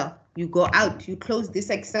Excel. You go out, you close this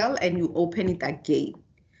Excel, and you open it again.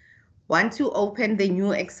 Once you open the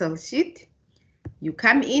new Excel sheet, you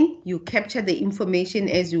come in, you capture the information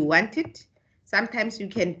as you want it. Sometimes you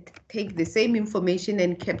can take the same information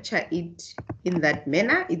and capture it in that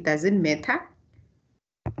manner. It doesn't matter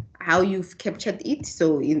how you've captured it.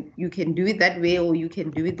 So you can do it that way, or you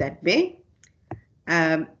can do it that way.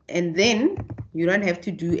 And then you don't have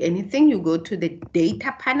to do anything. You go to the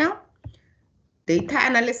data panel, data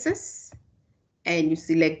analysis, and you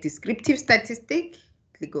select descriptive statistic,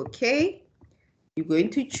 click OK. You're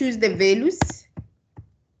going to choose the values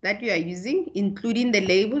that you are using, including the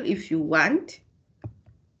label if you want.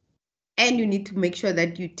 And you need to make sure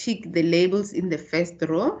that you tick the labels in the first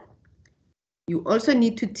row. You also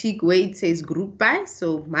need to tick where it says group by.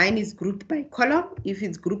 So mine is grouped by column. If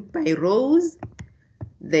it's grouped by rows,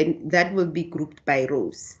 then that will be grouped by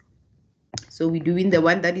rows. So we're doing the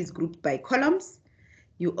one that is grouped by columns.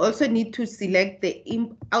 You also need to select the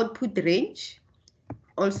output range.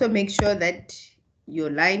 Also make sure that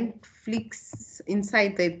your line flicks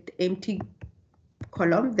inside that empty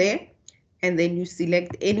column there, and then you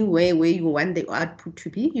select anywhere where you want the output to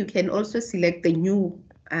be. You can also select the new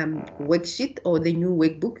worksheet or the new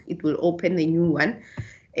workbook. It will open a new one.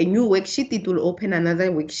 A new worksheet, it will open another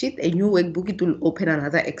worksheet. A new workbook, it will open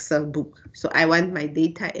another Excel book. So I want my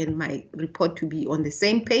data and my report to be on the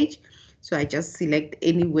same page. So I just select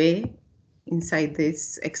anywhere inside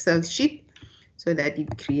this Excel sheet so that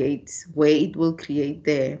it creates where it will create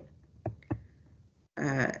the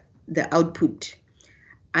output.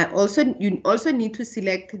 You also need to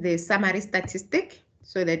select the summary statistic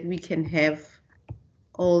so that we can have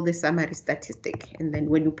all the summary statistic. And then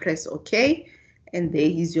when you press OK, and there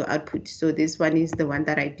is your output. So this one is the one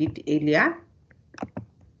that I did earlier.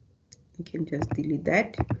 You can just delete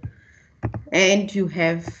that. And you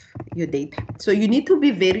have your data. So you need to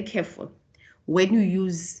be very careful when you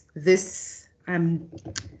use this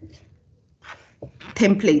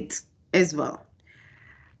template as well.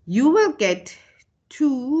 You will get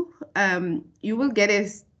you will get a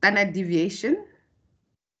standard deviation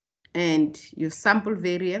and your sample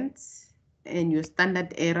variance and your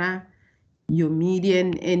standard error, your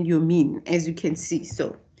median and your mean, as you can see.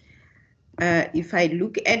 So if I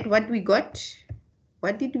look at what we got,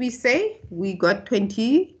 what did we say? We got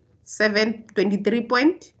 23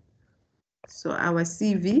 point. So our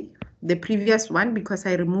CV, the previous one, because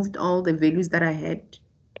I removed all the values that I had,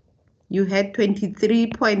 you had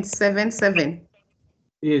 23.77.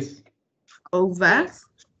 Yes. Over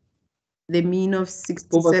the mean of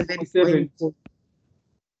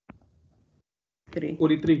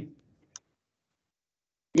 67.43.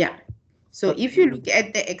 Yeah. So if you look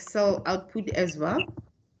at the Excel output as well,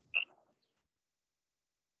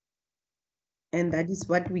 and that is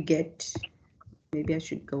what we get. Maybe I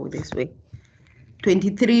should go this way.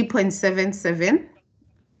 23.77,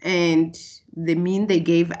 and the mean they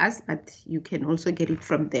gave us, but you can also get it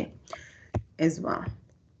from there as well.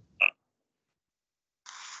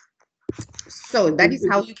 So that is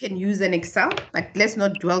how you can use an Excel, but let's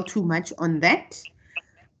not dwell too much on that.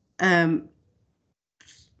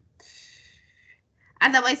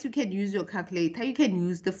 Otherwise, you can use your calculator, you can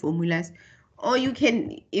use the formulas, or you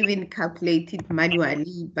can even calculate it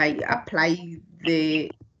manually by applying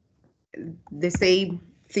the same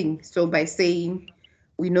thing. So by saying,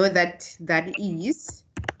 we know that that is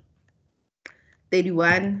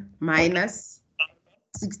 31 minus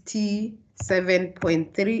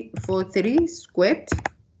 67.343 squared,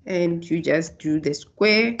 and you just do the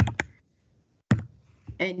square,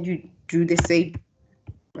 and you do the same.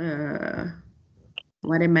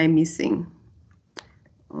 What am I missing?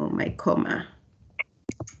 Oh, my comma.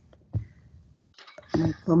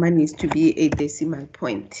 My comma needs to be a decimal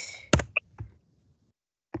point.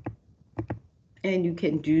 And you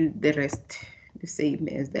can do the rest the same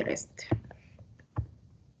as the rest.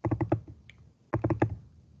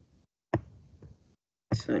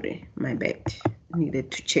 Sorry, my bad. I needed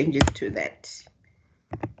to change it to that.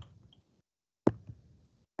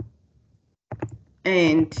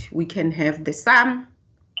 And we can have the sum,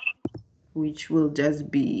 which will just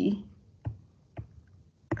be,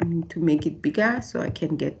 I need to make it bigger so I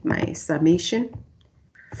can get my summation.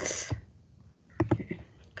 Okay,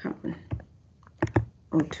 come on.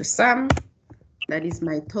 Auto sum, That is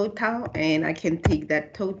my total, and I can take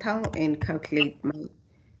that total and calculate my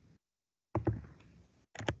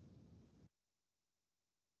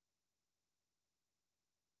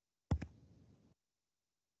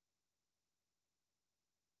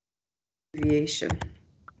deviation.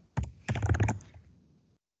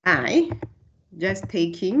 I just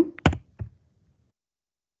taking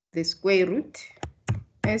the square root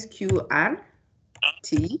SQRT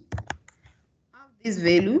of this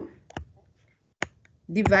value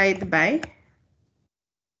divide by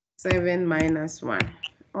 7 minus 1.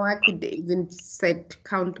 Or I could even set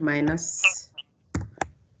count minus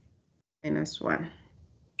 1.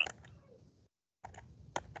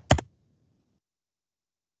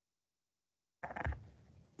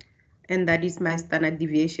 And that is my standard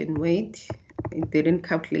deviation weight. It didn't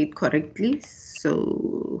calculate correctly,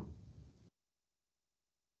 so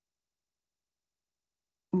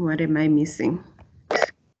what am I missing?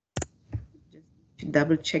 Just to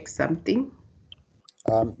double check something.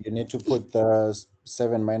 You need to put the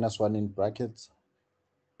 7 minus 1 in brackets.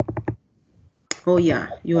 Oh yeah,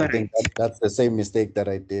 you are I think right. that's the same mistake that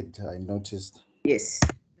I did. I noticed. Yes,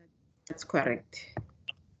 that's correct.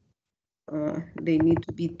 They need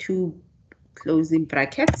to be 2 closing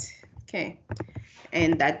brackets. Okay,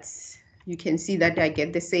 and that's, you can see that I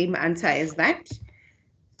get the same answer as that.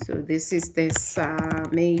 So this is the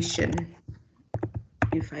summation,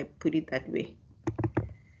 if I put it that way.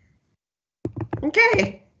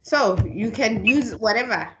 Okay, so you can use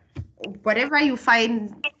whatever you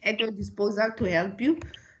find at your disposal to help you,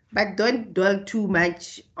 but don't dwell too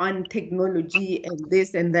much on technology and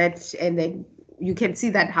this and that, and then you can see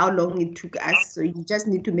that how long it took us. So you just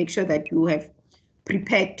need to make sure that you have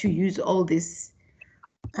prepared to use all this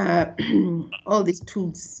all these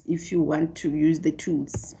tools if you want to use the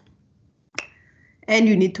tools. And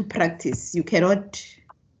you need to practice. You cannot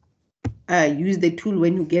use the tool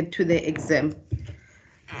when you get to the exam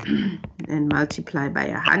and multiply by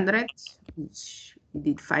 100, which we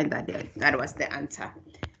did find that that was the answer.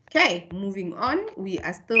 Okay, moving on. We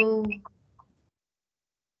are still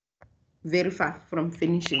very far from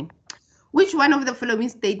finishing. Which one of the following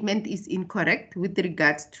statement is incorrect with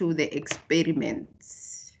regards to the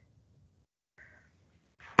experiments?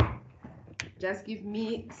 Just give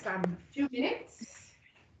me some few minutes.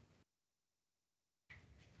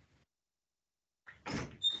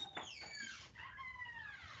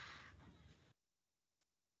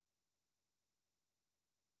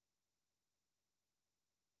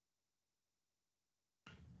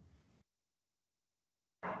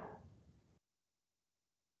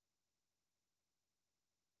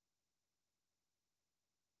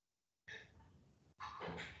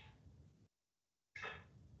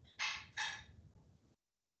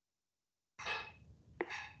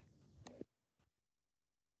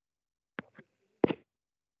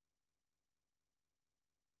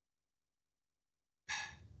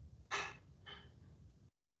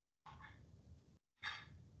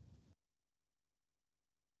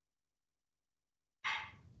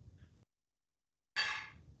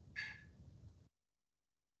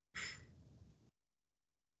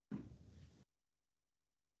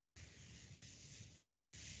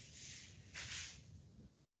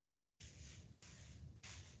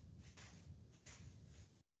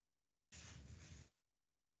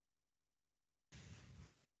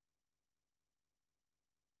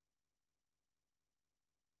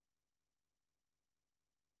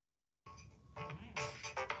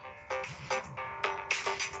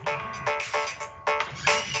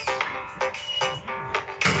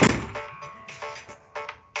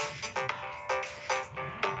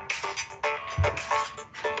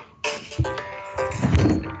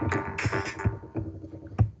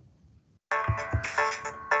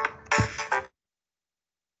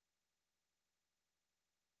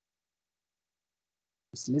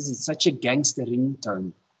 This is such a gangster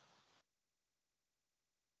ringtone.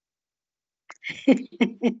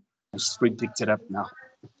 Spring picked it up now.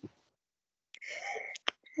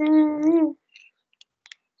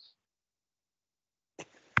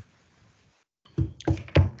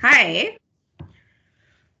 Hi.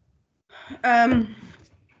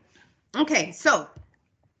 Okay, so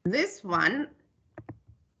this one,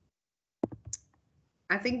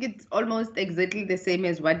 I think it's almost exactly the same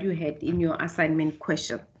as what you had in your assignment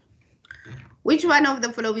question. Which one of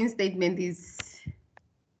the following statement is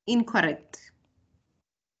incorrect?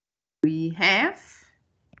 We have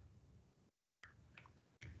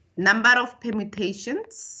number of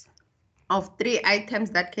permutations of 3 items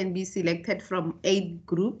that can be selected from 8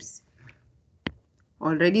 groups.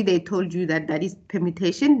 Already they told you that that is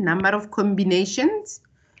permutation. Number of combinations.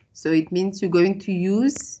 So it means you're going to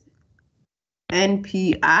use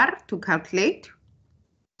NPR to calculate.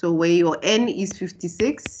 So where your N is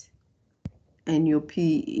 56 and your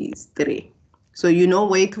P is 3. So you know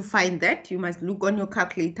where to find that. You must look on your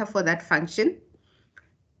calculator for that function.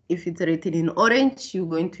 If it's written in orange, you're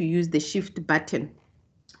going to use the shift button.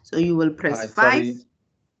 So you will press 5.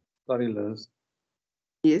 Sorry, Liz.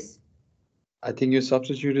 Yes. I think you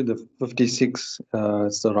substituted the 56.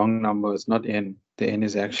 It's the wrong number. It's not N. The N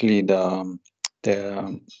is actually the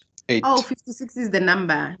 8. Oh, 56 is the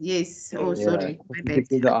number. Yes. Oh, Yeah, sorry. My bad.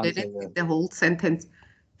 56 is the I answer. didn't read the whole sentence.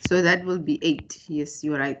 So that will be 8. Yes,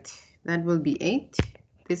 you're right. That will be 8.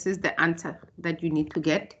 This is the answer that you need to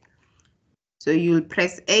get. So you'll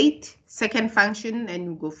press 8, second function, and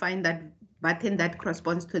you go find that button that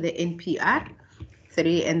corresponds to the NPR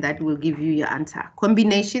 3, and that will give you your answer.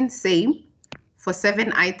 Combination, same for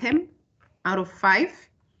 7 items out of 5.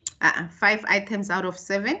 5 items out of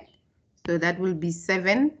 7. So that will be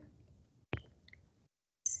 7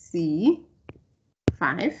 C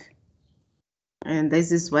 5. And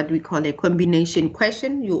this is what we call a combination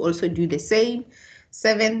question. You also do the same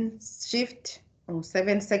 7 shift or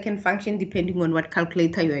 7 second function, depending on what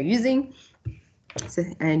calculator you are using. So,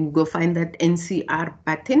 and you go find that NCR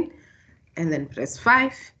button and then press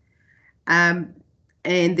 5. And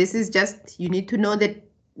this is just, you need to know that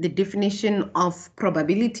the definition of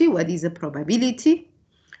probability. What is a probability?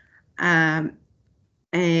 And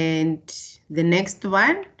the next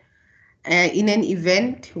one, in an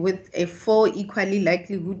event with a 4 equally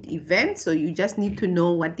likelihood event. So you just need to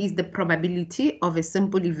know what is the probability of a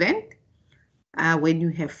simple event when you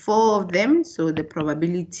have 4 of them. So the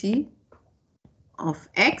probability of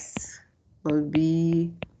X will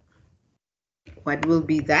be, what will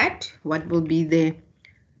be that? What will be the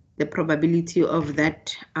probability of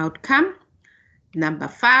that outcome? Number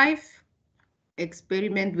 5,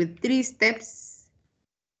 experiment with 3 steps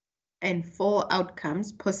and 4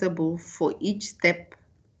 outcomes possible for each step.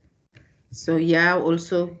 So yeah,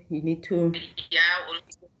 also you need to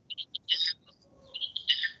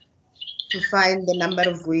find the number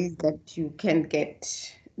of ways that you can get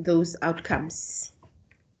those outcomes.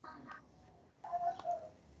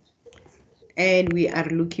 And we are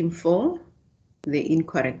looking for the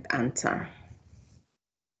incorrect answer.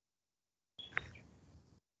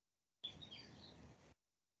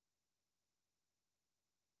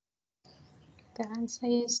 The answer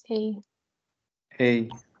is A. A.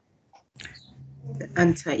 The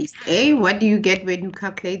answer is A. What do you get when you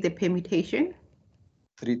calculate the permutation?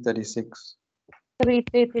 336.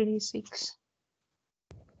 336.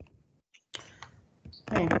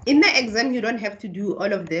 In the exam, you don't have to do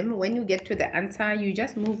all of them. When you get to the answer, you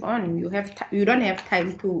just move on. You don't have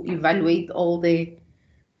time to evaluate all the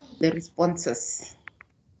responses.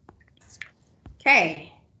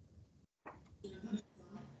 Okay.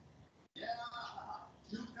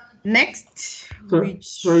 Next,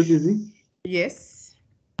 sorry, Lizzie. Yes.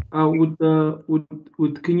 Can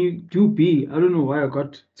you do B? I don't know why I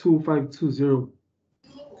got 2520.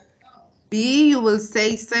 B, you will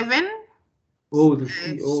say 7. Oh, the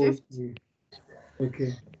C. Oh,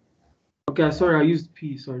 okay. Okay, sorry, I used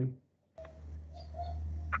P. Sorry.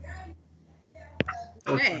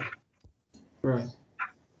 Okay. Right.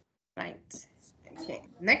 Right. Okay.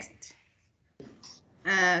 Next.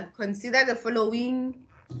 Consider the following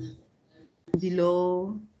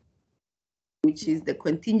below, which is the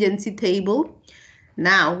contingency table.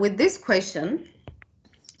 Now, with this question,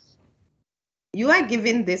 you are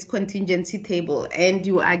given this contingency table and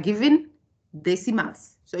you are given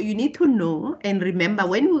decimals. So you need to know and remember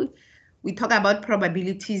when we talk about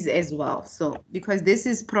probabilities as well. So because this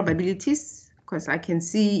is probabilities, because I can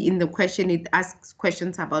see in the question it asks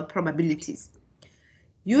questions about probabilities.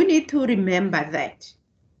 You need to remember that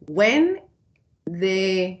when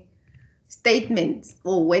the statement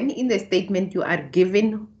or when in the statement you are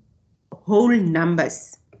given whole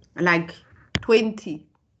numbers like 20,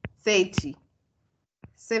 30,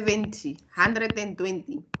 70,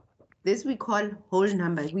 120. This we call whole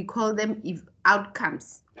numbers. We call them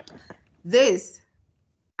outcomes. These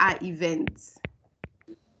are events.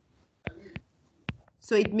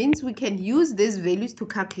 So it means we can use these values to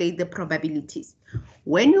calculate the probabilities.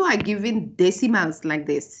 When you are given decimals like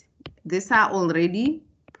this, these are already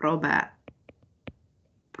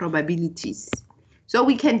probabilities. So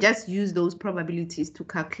we can just use those probabilities to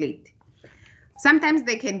calculate. Sometimes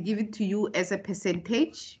they can give it to you as a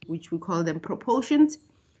percentage, which we call them proportions.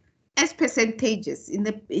 As percentages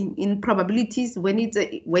in probabilities, when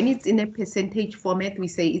it's in a percentage format, we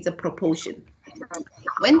say it's a proportion.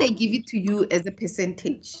 When they give it to you as a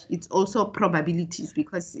percentage, it's also probabilities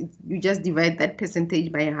because you just divide that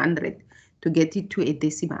percentage by 100 to get it to a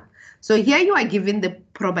decimal. So here you are given the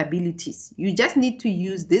probabilities. You just need to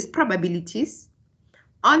use these probabilities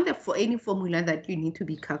for any formula that you need to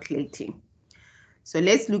be calculating. So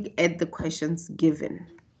let's look at the questions given.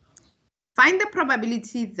 Find the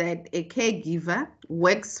probability that a caregiver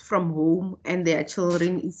works from home and their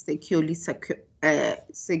children is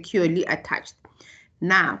securely attached.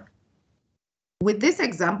 Now, with this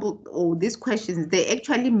example or these questions, they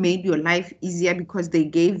actually made your life easier because they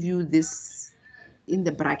gave you this in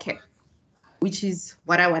the bracket, which is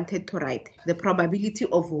what I wanted to write. The probability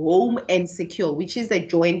of home and secure, which is a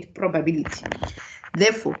joint probability.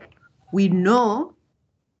 Therefore, we know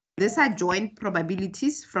these are joint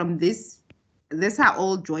probabilities from this. These are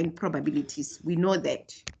all joint probabilities. We know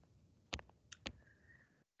that.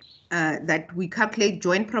 That we calculate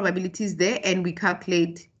joint probabilities there and we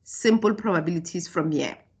calculate simple probabilities from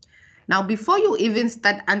here. Now, before you even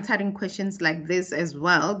start answering questions like this as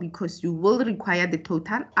well, because you will require the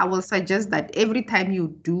total, I will suggest that every time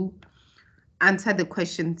you do answer the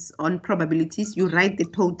questions on probabilities, you write the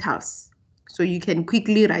totals. So you can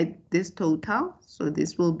quickly write this total. So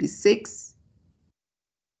this will be 6,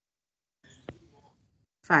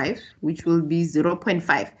 5, which will be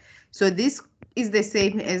 0.5. So this is the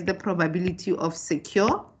same as the probability of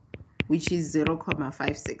secure, which is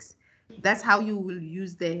 0.56. That's how you will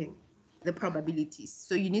use the probabilities.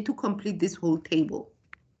 So you need to complete this whole table.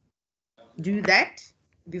 Do that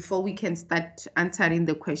before we can start answering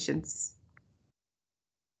the questions.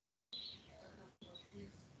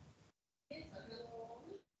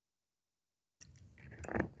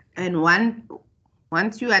 And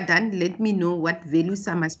once you are done, let me know what values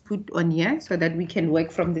I must put on here so that we can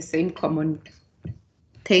work from the same common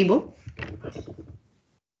table.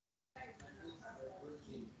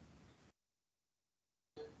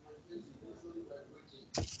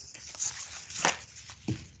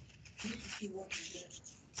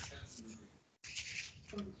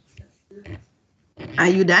 Are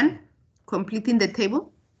you done completing the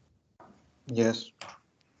table? Yes.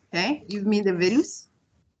 Okay, give me the values.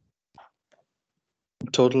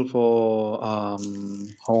 Total for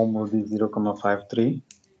home will be 0.53.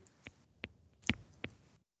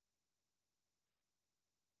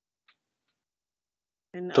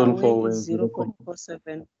 And Total away for is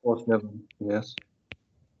 0.47. 0.47, yes.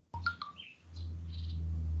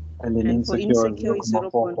 And then And for insecure is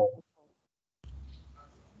 0.44.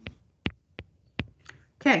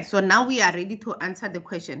 Okay, so now we are ready to answer the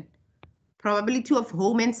question. Probability of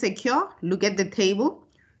home and secure, look at the table.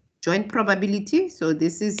 Joint probability, so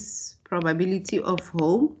this is probability of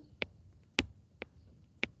home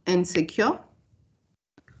and secure.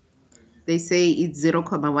 They say it's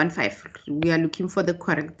 0.15. We are looking for the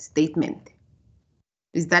correct statement.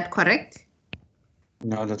 Is that correct?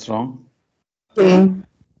 No, that's wrong. Okay.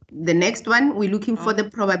 The next one, we're looking for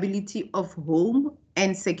the probability of home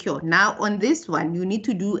and secure. Now on this one, you need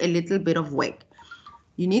to do a little bit of work.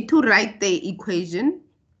 You need to write the equation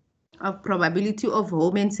of probability of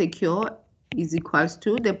home and secure is equals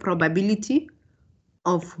to the probability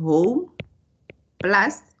of home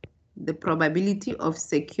plus the probability of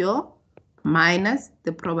secure minus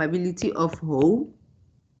the probability of home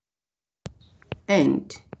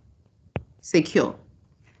and secure.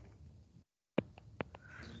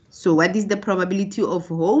 So what is the probability of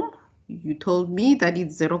home? You told me that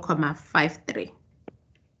it's 0.53.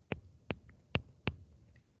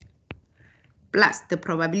 Plus the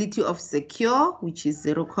probability of secure, which is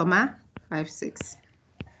 0.56.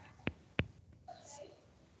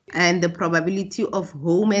 And the probability of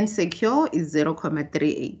home and secure is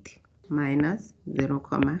 0.38 minus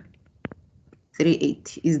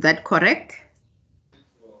 0.38. Is that correct?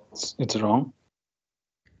 It's wrong.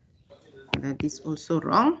 That is also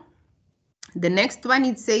wrong. The next one,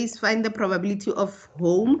 it says find the probability of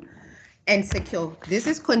home and secure. This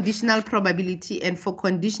is conditional probability, and for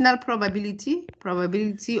conditional probability,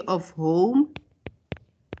 probability of home,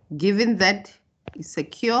 given that is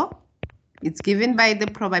secure, it's given by the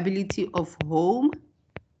probability of home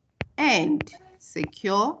and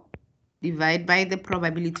secure divided by the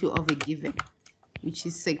probability of a given, which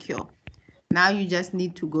is secure. Now you just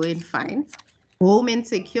need to go and find home and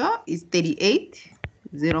secure is 38,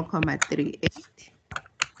 0.38.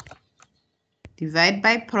 Divide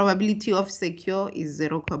by probability of secure is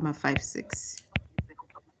 0.56.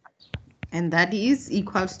 And that is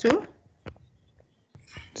equals to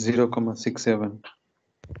 0.67.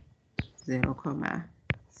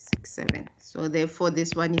 0.67. So therefore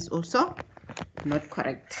this one is also not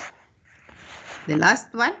correct. The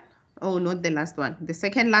last one, oh, not the last one, the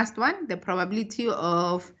second last one, the probability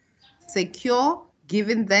of secure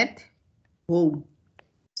given that home.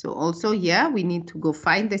 So also here we need to go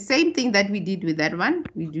find the same thing that we did with that one.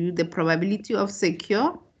 We do the probability of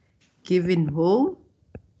secure given home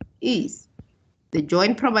is the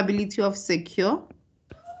joint probability of secure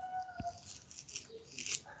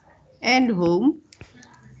and home.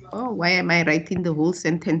 Oh, why am I writing the whole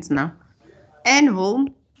sentence now? And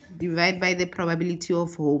home divided by the probability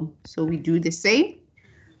of home. So we do the same.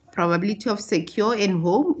 Probability of secure and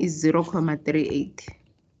home is 0.38.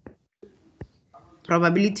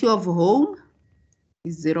 Probability of home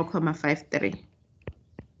is 0.53.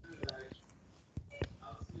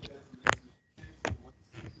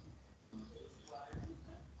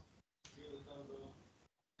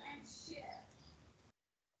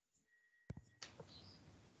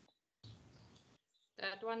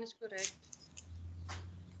 That one is correct.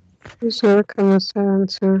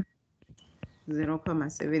 0.72.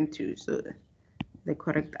 0.72. So the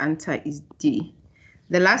correct answer is D.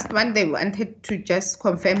 The last one, they wanted to just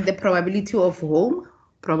confirm the probability of home.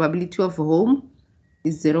 Probability of home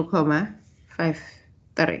is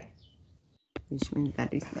 0.53, which means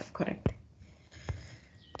that is not correct.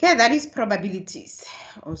 Okay, that is probabilities.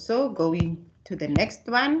 Also going to the next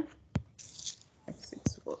one.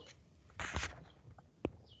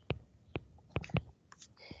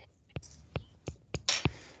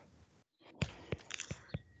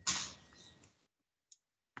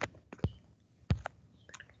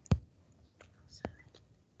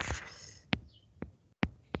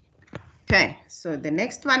 Okay, so the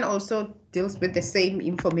next one also deals with the same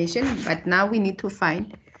information, but now we need to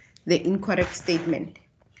find the incorrect statement.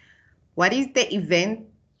 What is the event?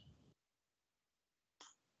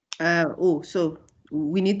 So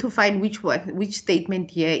we need to find which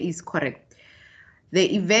statement here is correct.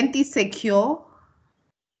 The event is secure.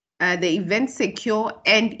 The event secure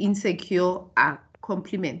and insecure are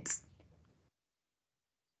complements.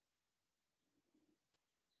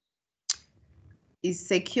 Is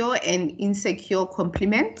secure and insecure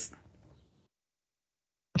complements?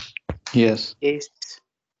 Yes. Yes.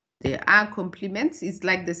 They are complements. It's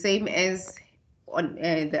like the same as on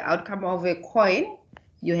the outcome of a coin.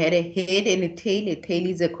 You had a head and a tail. A tail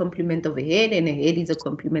is a complement of a head, and a head is a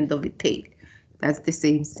complement of a tail. That's the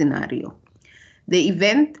same scenario. The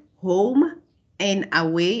event home and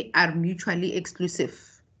away are mutually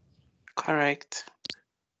exclusive. Correct.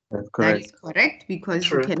 That's That correct. is correct, because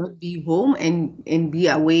True. you cannot be home and be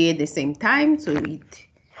away at the same time. So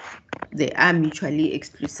they are mutually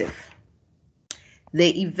exclusive.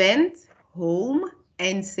 The events home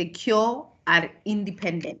and secure are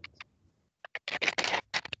independent.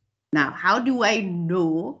 Now, how do I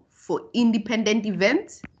know for independent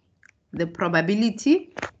events? The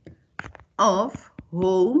probability of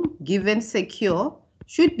home given secure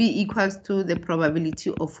should be equals to the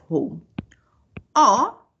probability of home,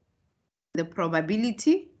 or the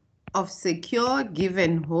probability of secure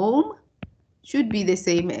given home should be the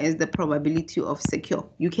same as the probability of secure.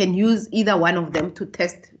 You can use either one of them to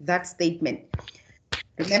test that statement.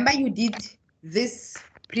 Remember, you did this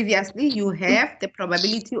previously. You have the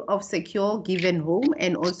probability of secure given home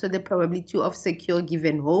and also the probability of secure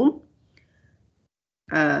given home.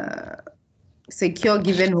 Secure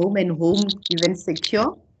given home and home given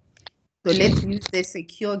secure. So let's use the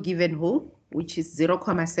secure given home, which is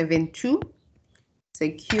 0.72.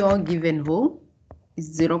 Secure given home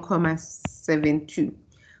is 0.72.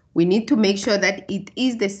 We need to make sure that it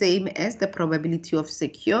is the same as the probability of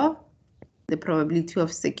secure. The probability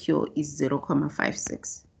of secure is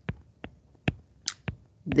 0.56.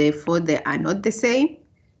 Therefore, they are not the same,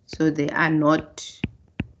 so they are not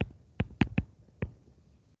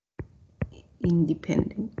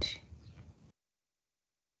independent.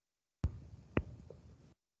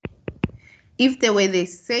 If they were the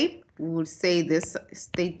same, we would say this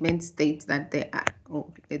statement states that they are.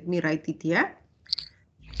 Oh, let me write it here.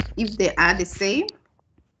 If they are the same,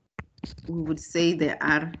 we would say they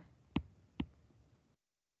are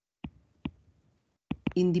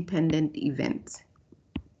independent events.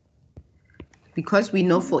 Because we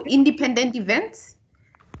know for independent events,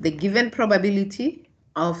 the given probability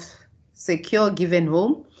of secure given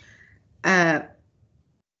home,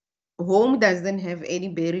 home doesn't have any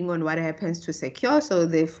bearing on what happens to secure, so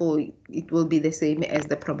therefore it will be the same as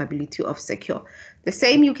the probability of secure. The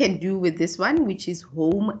same you can do with this one, which is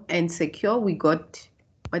home and secure. We got,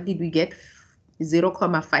 what did we get?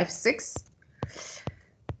 0.56.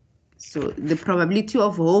 So the probability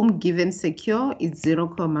of home given secure is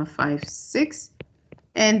 0.56,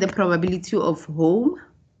 and the probability of home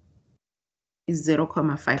is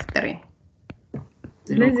 0.53.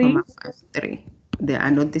 0.53. They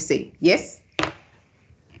are not the same. Yes?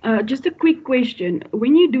 Just a quick question.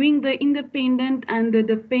 When you're doing the independent and the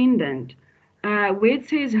dependent, where it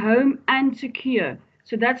says home and secure,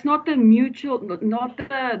 so that's not the mutual, not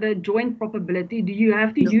the joint probability. Do you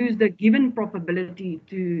have to use the given probability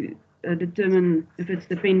to determine if it's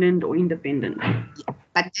dependent or independent?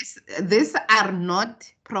 But these are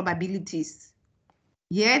not probabilities.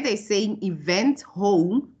 Here they're saying event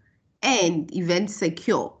home and event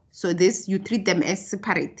secure. So this, you treat them as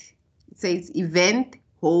separate. It says event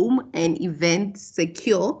home and event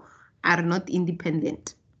secure are not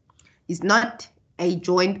independent. It's not a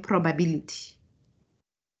joint probability.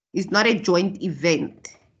 It's not a joint event.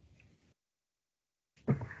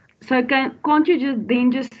 So can't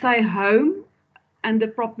you just say home and the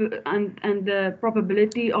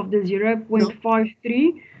probability of the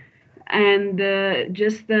 0.53 and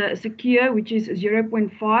just the secure, which is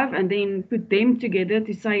 0.5, and then put them together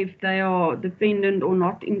to say if they are dependent or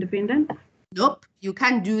not independent? Nope, you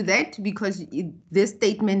can't do that because this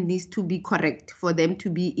statement needs to be correct for them to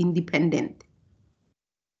be independent.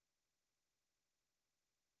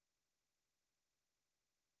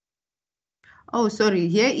 Oh, sorry,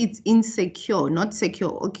 here it's insecure, not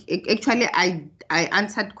secure. Okay, actually, I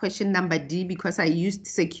answered question number D because I used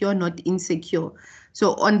secure, not insecure.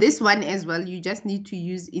 So on this one as well, you just need to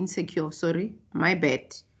use insecure. Sorry, my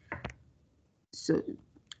bad. So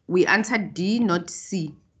we answered D, not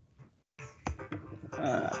C.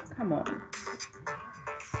 Come on.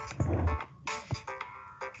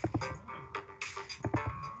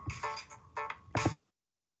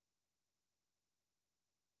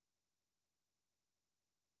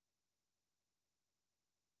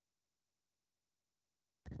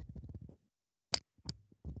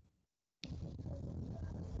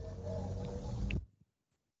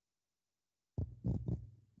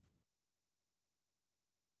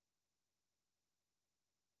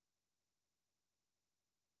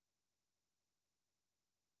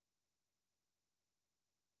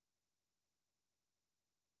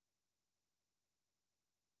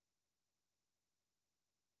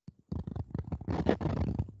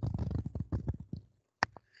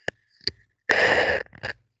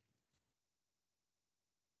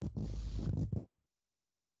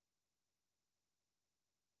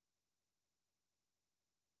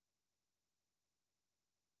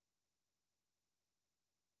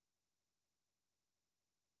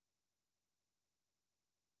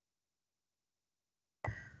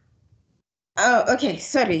 Oh, okay,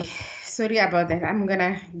 sorry about that. I'm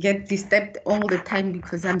gonna get disturbed all the time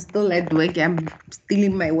because I'm still at work. I'm still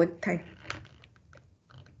in my work time.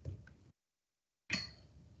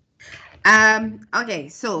 Okay,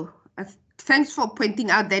 so thanks for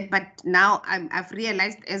pointing out that, but now I've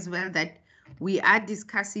realized as well that we are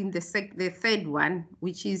discussing the third one,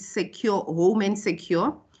 which is secure, home and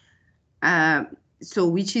secure. So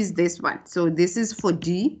which is this one? So this is for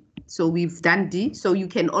D. So we've done D. So you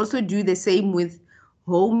can also do the same with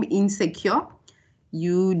home insecure.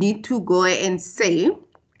 You need to go and say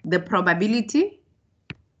the probability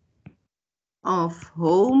of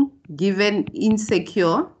home given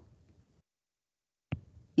insecure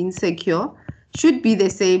should be the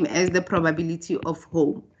same as the probability of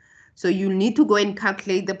home. So you need to go and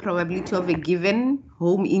calculate the probability of a given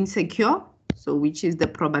home insecure. So which is the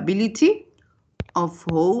probability of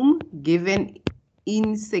home given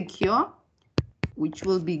insecure, which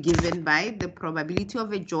will be given by the probability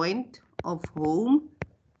of a joint of home.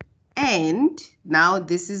 And now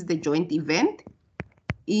this is the joint event,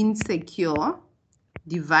 insecure,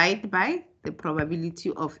 divided by the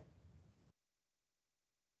probability of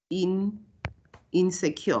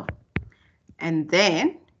insecure. And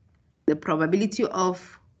then the probability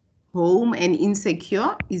of home and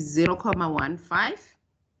insecure is 0.15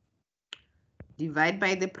 divided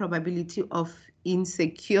by the probability of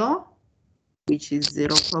insecure, which is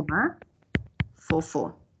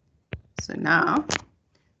 0.44. So now,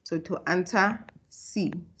 so to answer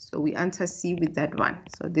C, so we answer C with that one.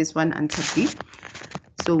 So this one answer B.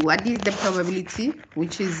 So what is the probability,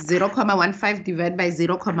 which is 0.15 divided by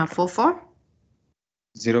 0.44?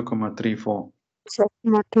 0.34.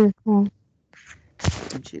 0.34.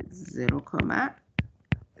 Which is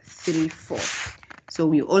 0.34. So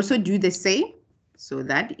we also do the same. So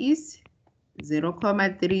that is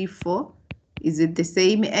 0.34. Is it the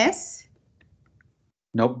same as?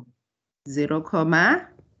 Nope.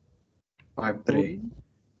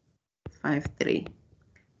 0.53.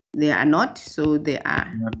 They are not, so they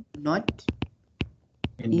are not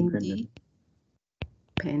independent.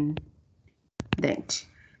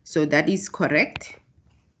 So that is correct.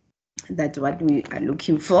 That's what we are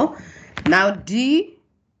looking for. Now D,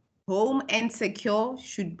 home and secure,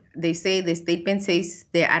 should they say the statement says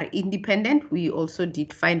they are independent. We also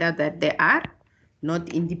did find out that they are not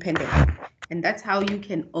independent. And that's how you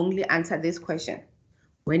can only answer this question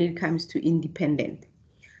when it comes to independent.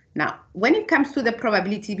 Now, when it comes to the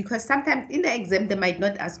probability, because sometimes in the exam, they might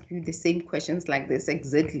not ask you the same questions like this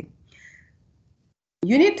exactly.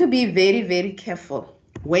 You need to be very, very careful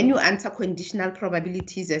when you answer conditional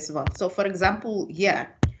probabilities as well. So for example,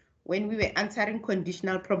 here, when we were answering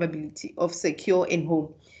conditional probability of secure and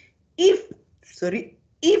home, if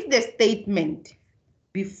the statement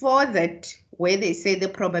before that, where they say the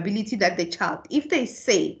probability that the child, if they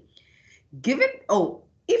say, given,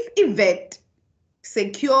 if event,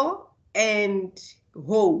 secure and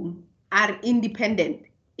home are independent,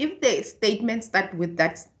 if the statement start with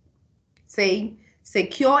that saying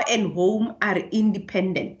secure and home are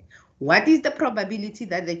independent, what is the probability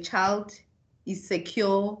that the child is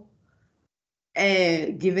secure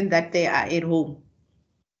given that they are at home?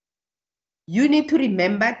 You need to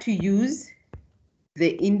remember to use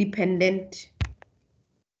the independent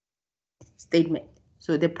statement.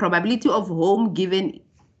 So the probability of home given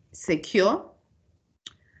secure,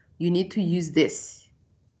 you need to use this.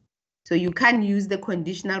 So you can use the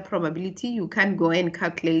conditional probability. You can go and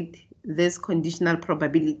calculate this conditional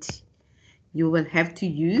probability. You will have to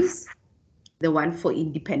use the one for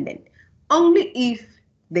independent. Only if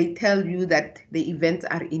they tell you that the events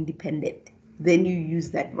are independent, then you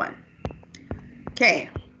use that one. Okay.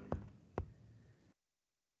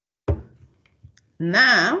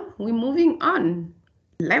 Now we're moving on.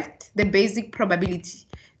 Left the basic probability.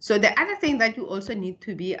 So the other thing that you also need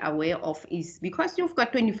to be aware of is, because you've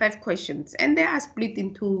got 25 questions and they are split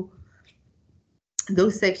into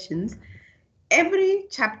those sections, every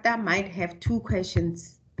chapter might have 2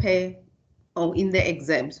 questions per in the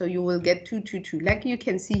exam. So you will get 2, 2, 2. Like you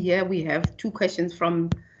can see here, we have 2 questions from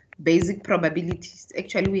basic probabilities.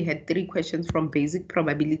 Actually, we had 3 questions from basic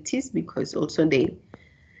probabilities because also they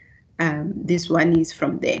this one is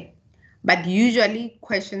from there. But usually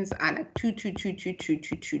questions are like 2, 2, 2, 2, 2,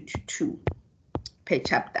 2, 2, 2, 2 per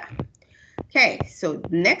chapter. Okay, so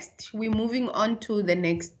next we're moving on to the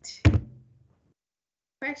next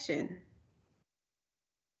question,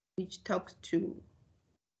 which talks to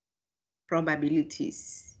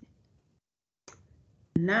probabilities.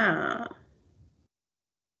 Now,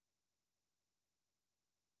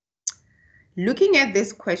 looking at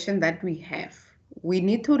this question that we have, we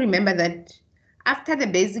need to remember that after the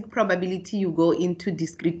basic probability, you go into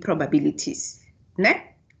discrete probabilities. Ne?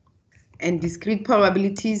 And discrete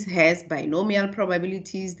probabilities has binomial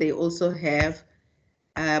probabilities. They also have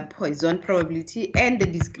Poisson probability and the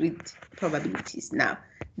discrete probabilities. Now,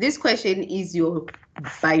 this question is your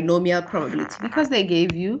binomial probability because they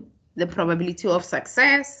gave you the probability of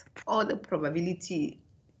success or the probability,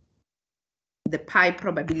 the pi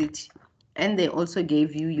probability, and they also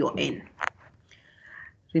gave you your n.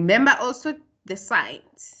 Remember also the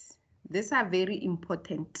signs. These are very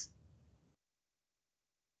important.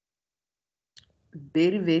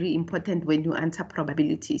 Very, very important when you answer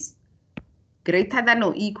probabilities. Greater than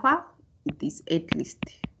or equal, it is at least.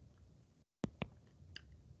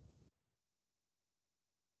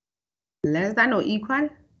 Less than or equal,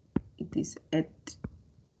 it is at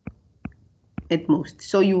most.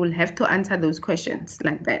 So you will have to answer those questions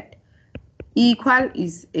like that. Equal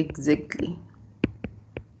is exactly.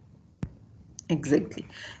 Exactly.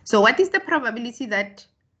 So what is the probability that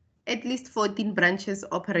at least 14 branches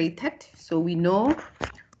operated? So we know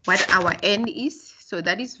what our n is. So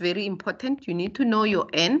that is very important. You need to know your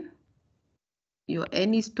n. Your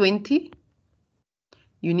n is 20.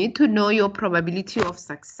 You need to know your probability of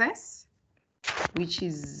success, which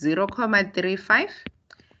is 0.35.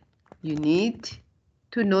 You need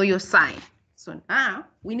to know your sign. So now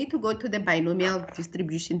we need to go to the binomial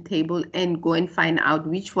distribution table and go and find out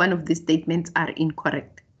which one of these statements are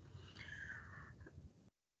incorrect.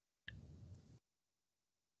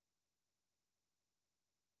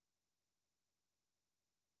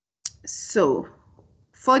 So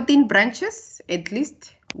 14 branches, at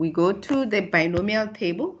least we go to the binomial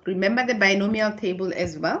table. Remember the binomial table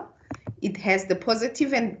as well. It has the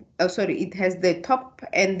positive and, it has the top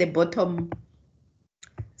and the bottom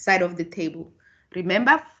side of the table.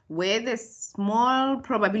 Remember where the small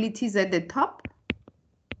probabilities at the top,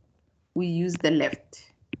 we use the left.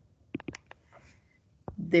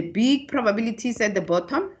 The big probabilities at the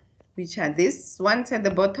bottom, which are these ones at the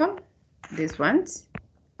bottom, these ones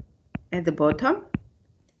at the bottom,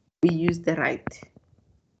 we use the right.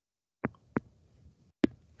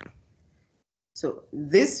 So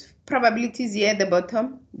these probabilities here at the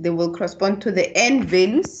bottom, they will correspond to the n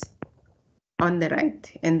values on the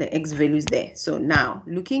right and the x values there. So now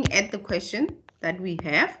looking at the question that we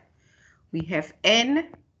have n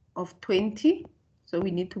of 20. So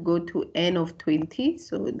we need to go to n of 20.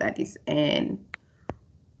 So that is n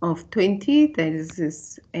of 20. That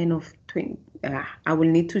is n of 20. I will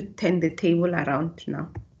need to turn the table around now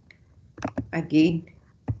again.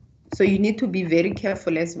 So you need to be very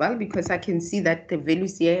careful as well, because I can see that the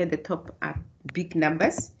values here at the top are big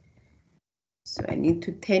numbers. So I need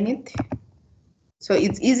to turn it. So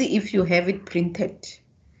it's easy if you have it printed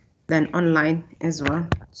than online as well.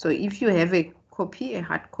 So if you have a copy, a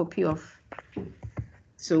hard copy of,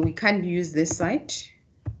 so we can't use this side.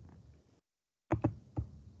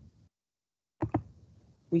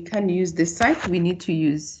 We can use this side. We need to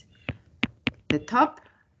use the top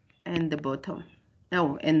and the bottom.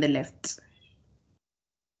 No, and the left.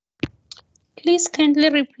 Please kindly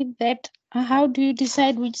repeat that. How do you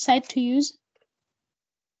decide which side to use?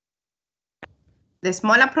 The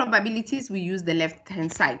smaller probabilities, we use the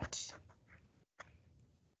left-hand side.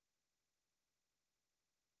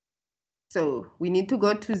 So we need to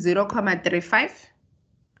go to 0.35.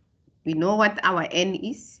 We know what our n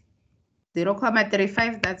is.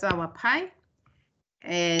 0.35, that's our pi.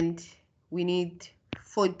 And we need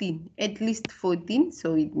 14, at least 14.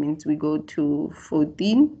 So it means we go to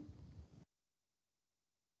 14.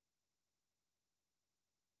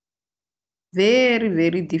 Very,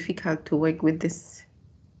 very difficult to work with this.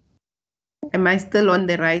 Am I still on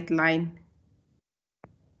the right line?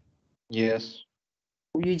 Yes.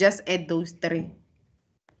 You just add those three,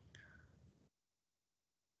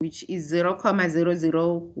 which is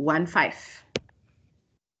 0.0015.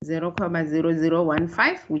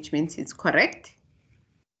 0.0015, which means it's correct.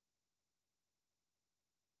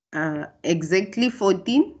 Exactly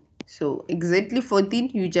 14. So exactly 14,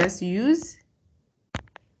 you just use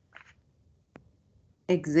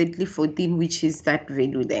exactly 14, which is that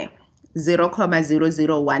value there,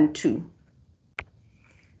 0.0012,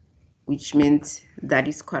 which means that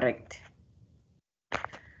is correct.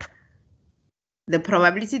 The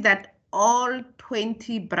probability that all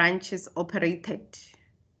 20 branches operated,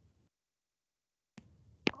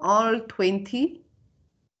 all 20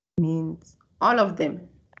 means all of them,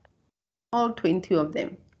 all 20 of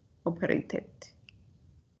them operated.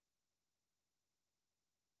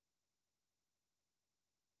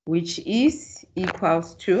 Which is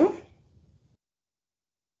equals to?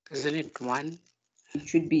 Isn't it 1? It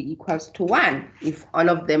should be equals to 1 if all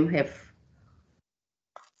of them have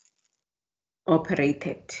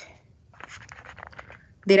operated.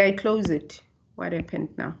 Did I close it? What happened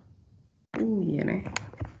now? Ooh, yeah,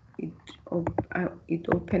 it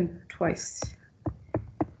opened twice.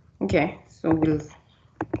 Okay, so we'll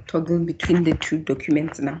toggle between the two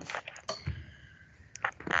documents now.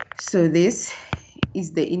 So this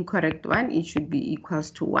is the incorrect one. It should be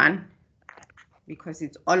equals to 1 because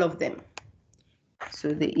it's all of them.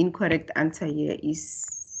 So the incorrect answer here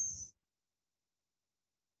is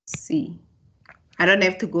C. I don't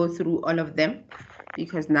have to go through all of them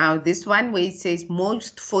because now this one where it says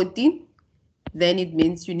most 14, then it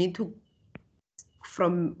means you need to,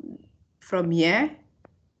 from here,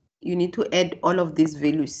 you need to add all of these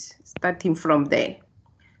values starting from there,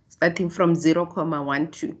 starting from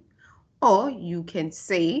 0.12. Or you can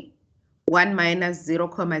say 1 minus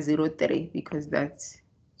 0.03 because that's,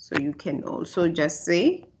 so you can also just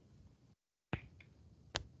say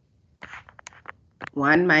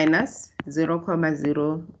 1 minus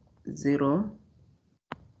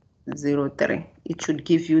 0.0003. It should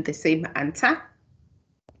give you the same answer,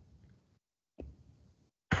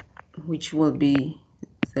 which will be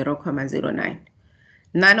 0.09.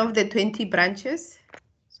 None of the 20 branches,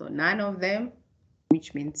 so none of them,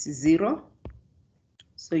 which means 0.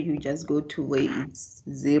 So you just go to where it's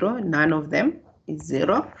 0. None of them is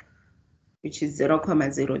 0, which is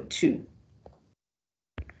 0.02.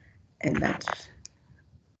 And that's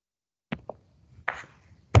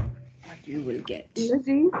what you will get.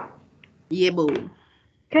 Lizzie? Yeah, boo.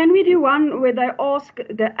 Can we do one where they ask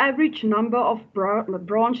the average number of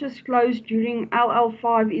branches closed during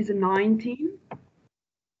LL5 is 19?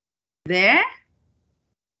 There?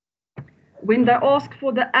 When they ask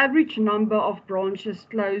for the average number of branches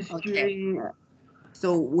closed Okay. during...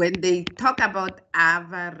 So when they talk about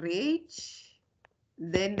average,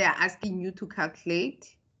 then they're asking you to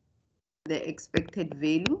calculate the expected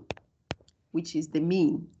value, which is the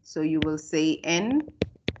mean. So you will say n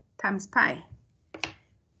times pi.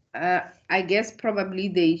 I guess probably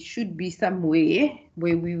there should be some way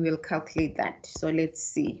where we will calculate that. So let's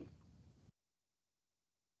see.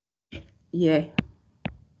 Yeah.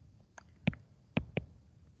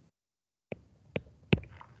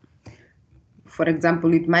 For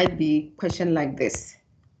example, it might be question like this,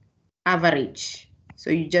 average. So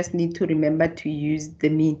you just need to remember to use the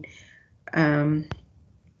mean.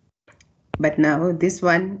 But now this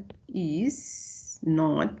one is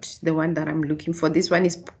not the one that I'm looking for. This one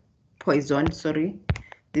is Poisson, sorry.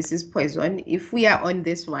 This is Poisson. If we are on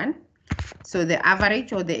this one, so the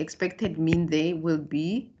average or the expected mean there will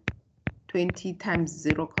be 20 times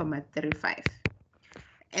 0.35.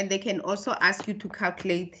 And they can also ask you to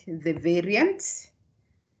calculate the variance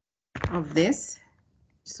of this.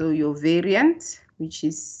 So your variance, which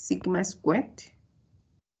is sigma squared,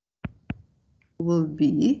 will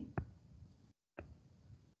be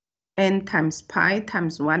n times pi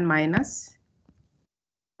times 1 minus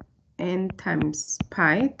n times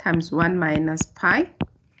pi times 1 minus pi.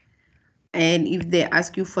 And if they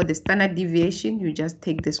ask you for the standard deviation, you just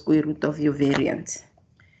take the square root of your variance.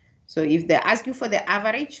 So if they ask you for the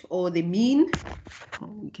average or the mean,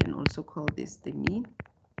 we can also call this the mean,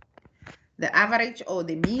 the average or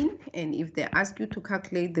the mean, and if they ask you to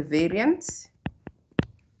calculate the variance,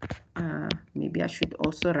 maybe I should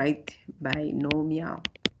also write binomial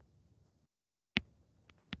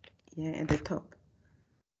here at the top.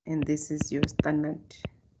 And this is your standard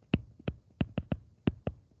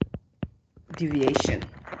deviation.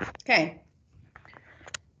 Okay.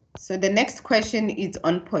 So the next question is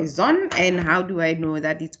on Poisson, and how do I know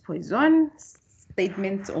that it's Poisson?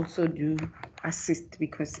 Statements also do assist,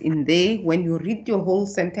 because in there, when you read your whole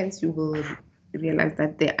sentence, you will realize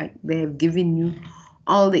that they have given you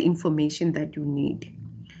all the information that you need.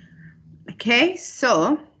 Okay,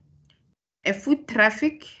 so a foot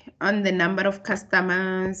traffic on the number of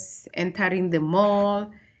customers entering the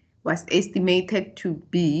mall was estimated to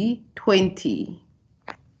be 20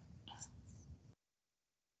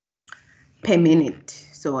 per minute.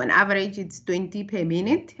 So on average, it's 20 per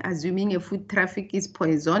minute. Assuming a foot traffic is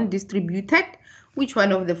Poisson distributed, which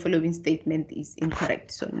one of the following statement is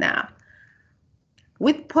incorrect? So now,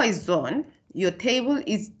 with Poisson, your table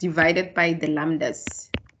is divided by the lambdas.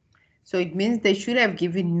 So it means they should have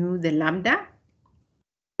given you the lambda,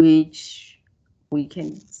 which we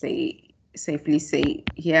can say, safely say,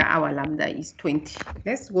 here our lambda is 20.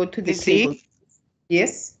 Let's go to the table.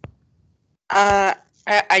 Yes?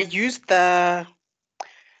 I used the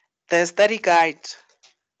study guide.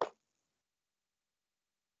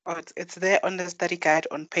 Oh, it's there on the study guide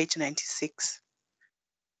on page 96.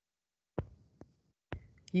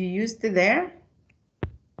 You used it there?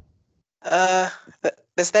 The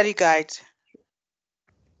study guide.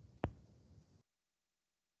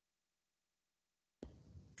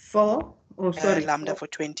 For, oh sorry. Lambda for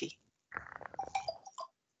 20.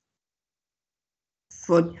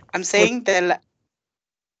 I'm For saying the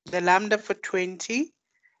lambda for 20,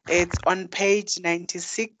 it's on page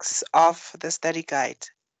 96 of the study guide,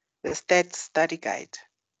 the stats study guide.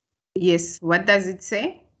 Yes, what does it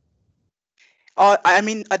say? Oh, I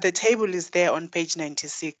mean, the table is there on page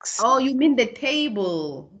 96. Oh, you mean the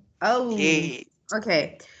table? Oh, yeah.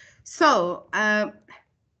 Okay. So,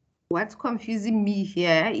 what's confusing me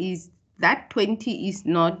here is that 20 is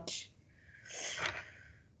not,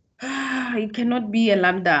 it cannot be a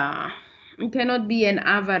lambda. It cannot be an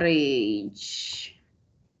average.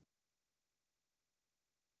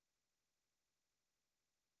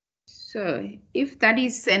 So if that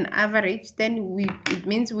is an average, then it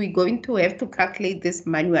means we're going to have to calculate this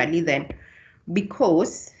manually then,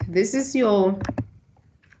 because this is your,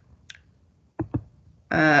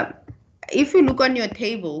 if you look on your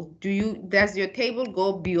table, does your table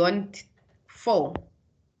go beyond 4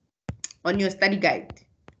 on your study guide?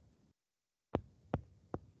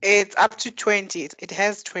 It's up to 20. It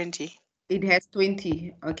has 20. It has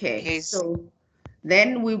 20. Okay. Yes. So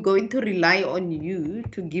then we're going to rely on you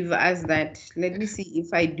to give us that. Let me see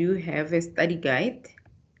if I do have a study guide.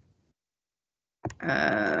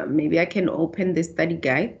 Maybe I can open the study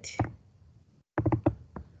guide.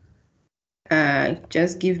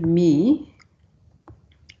 Just give me.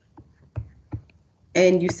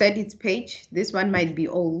 And you said it's page. This one might be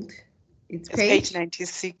old. It's page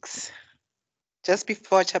 96. Just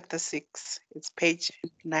before chapter 6. It's page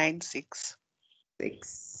 96.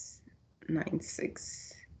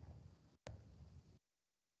 696.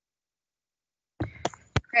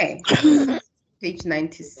 Okay. Page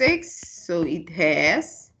 96. So it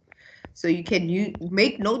has. So you can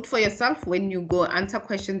make note for yourself when you go answer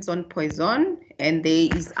questions on Poisson, and there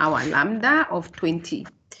is our lambda of 20.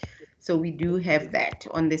 So we do have that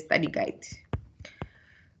on the study guide.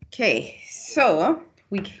 Okay, so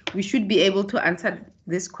we should be able to answer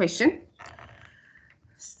this question.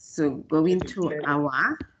 So going to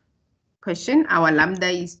our question, our lambda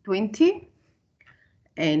is 20.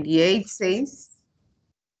 And here it says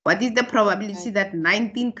What is the probability that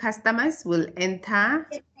 19 customers will enter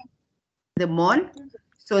the mall?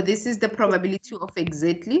 So this is the probability of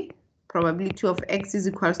exactly. Probability of X is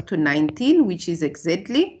equals to 19, which is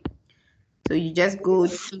exactly. So you just go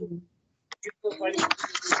to,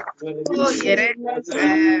 oh, yeah,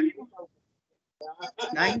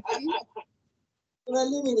 19.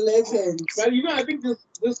 Legend. But you know, I think this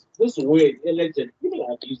word, legend, people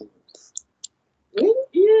are using it.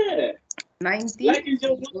 Yeah. 19. Like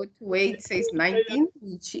Go to where it says 19,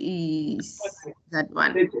 which is that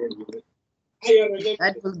one.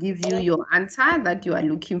 That will give you your answer that you are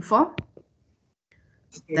looking for.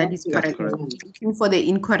 That is correct. Looking for the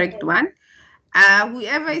incorrect one.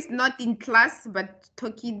 Whoever is not in class but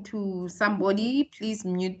talking to somebody, please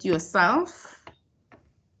mute yourself.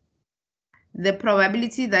 The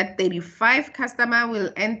probability that 35 customer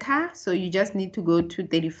will enter, so you just need to go to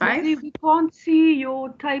 35. Lizzie, we can't see your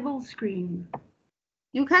table screen.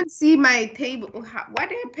 You can't see my table.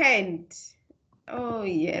 What happened? Oh,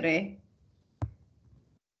 yeah.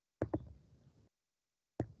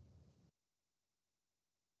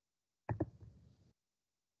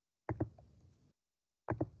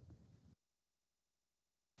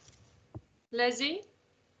 Lizzie?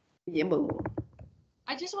 Yeah,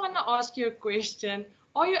 I just want to ask you a question.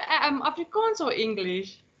 Are you Afrikaans or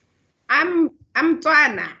English? I'm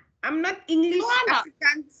Tswana. I'm not English, Tswana.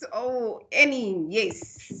 Afrikaans, or any.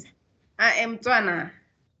 Yes, I am Tswana.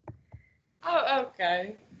 Oh,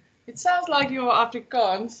 okay. It sounds like you're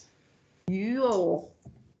Afrikaans. You.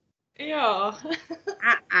 Yeah.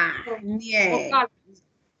 Yeah.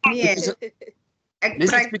 Yeah.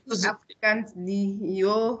 It's because Afrikaans,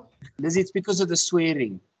 yo. It's because of the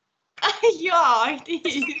swearing. Yeah, it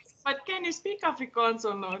is. But can you speak Afrikaans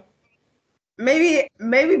or not? Maybe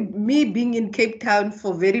me being in Cape Town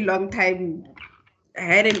for a very long time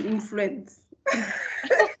had an influence.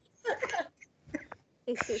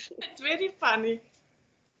 It's very funny.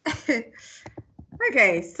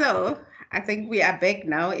 Okay, so I think we are back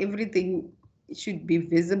now. Everything should be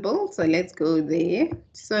visible. So let's go there.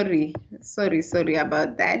 Sorry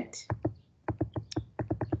about that.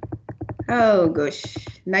 Oh gosh,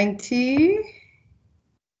 90.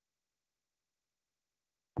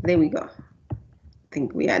 There we go. I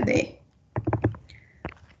think we are there.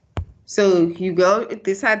 So you go,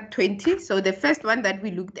 these are 20. So the first one that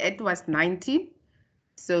we looked at was 19.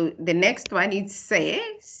 So the next one, it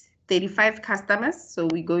says 35 customers. So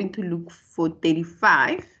we're going to look for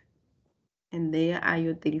 35. And there are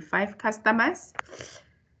your 35 customers.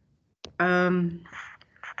 And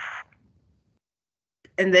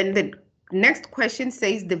then the next question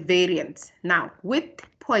says the variance. Now, with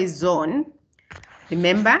Poisson,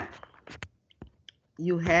 remember,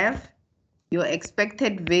 you have your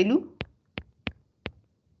expected value,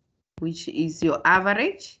 which is your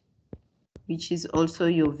average, which is also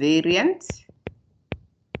your variance.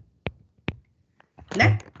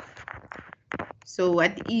 Next. So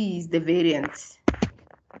what is the variance?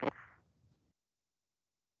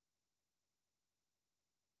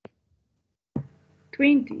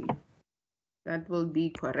 That will be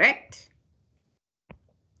correct.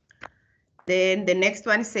 Then the next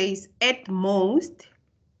one says at most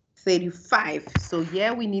 35. So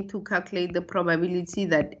here we need to calculate the probability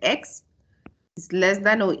that X is less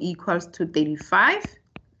than or equals to 35.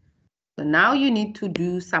 So now you need to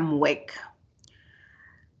do some work.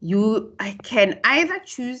 I can either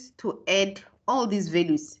choose to add all these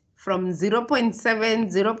values from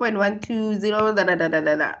 0.7, 0.12, 0,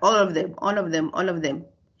 all of them.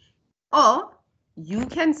 Or you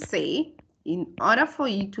can say, in order for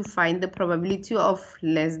you to find the probability of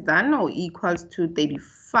less than or equals to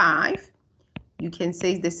 35, you can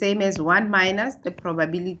say it's the same as 1 minus the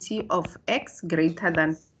probability of X greater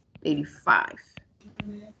than 35.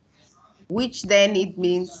 Which then it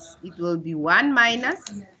means it will be 1 minus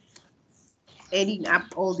adding up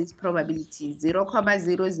all these probabilities,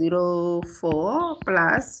 0.004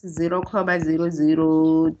 plus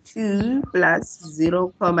 0.002 plus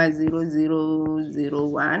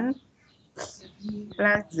 0.0001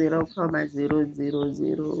 plus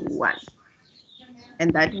 0.0001.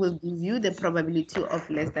 And that will give you the probability of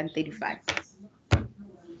less than 35.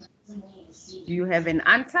 Do you have an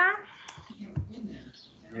answer?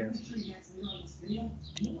 Yes.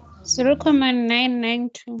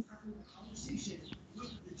 0.992.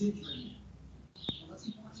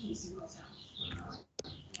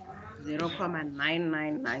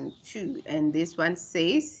 0.9992, and this one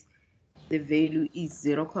says the value is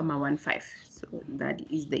 0.15. So that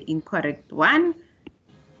is the incorrect one.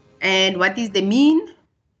 And what is the mean?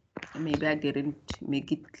 Maybe I didn't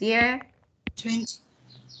make it clear. 20.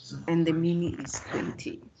 And the mini is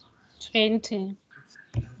 20. 20.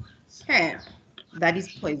 Okay, that is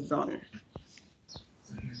Poison.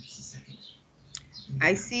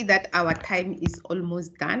 I see that our time is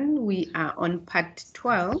almost done. We are on part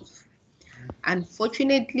 12.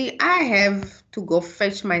 Unfortunately, I have to go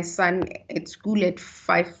fetch my son at school at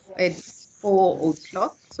 4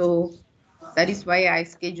 o'clock. So that is why I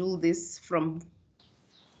scheduled this from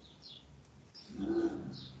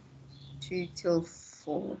 2 till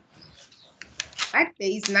 4. But there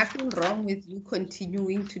is nothing wrong with you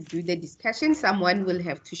continuing to do the discussion. Someone will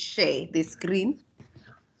have to share the screen,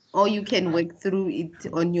 or you can work through it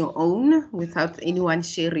on your own without anyone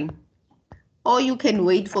sharing. Or you can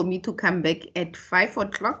wait for me to come back at 5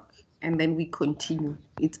 o'clock and then we continue.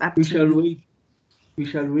 It's up to you. We shall wait. We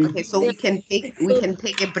shall wait. Okay, so we can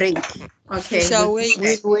take a break. Okay. We shall wait.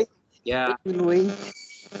 We'll wait. Yeah. We'll wait.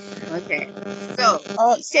 Okay. So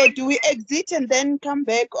So do we exit and then come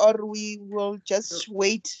back, or we will just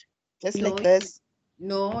wait, just like this?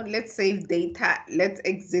 No, let's save data. Let's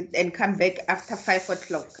exit and come back after 5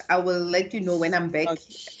 o'clock. I will let you know when I'm back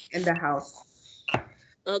in the house.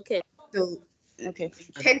 Okay. So, okay.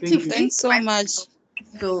 Thanks so much.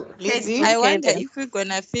 So, I wonder if we're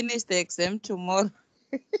gonna finish the exam tomorrow.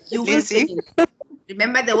 You will finish.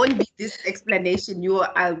 Remember, there won't be this explanation. You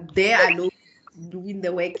are there alone doing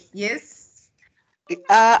the work. Yes.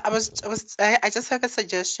 I just have a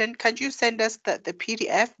suggestion. Can you send us the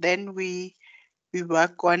PDF? Then we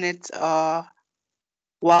work on it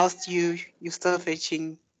whilst you're still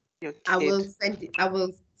fetching your kid. I will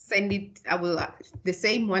send it. The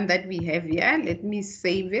same one that we have here. Let me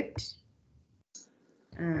save it.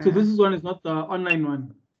 So this one is not the online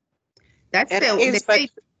one. That's It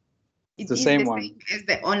is the same one as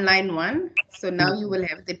the online one. So now you will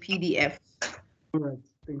have the PDF. All right.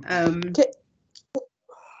 Thank you.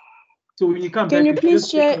 So when you come Can back, you it's please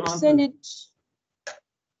just share, send it?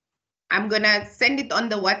 I'm gonna send it on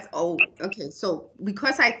the WhatsApp. Oh, okay. So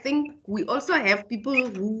because I think we also have people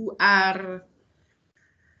who are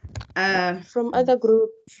from other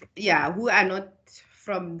group. Yeah, who are not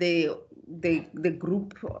from the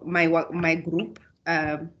group, my group.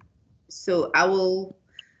 So I will.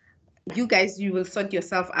 You guys, you will sort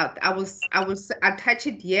yourself out. I will attach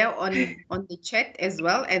it here on the chat as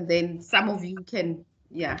well, and then some of you can,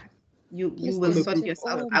 you will sort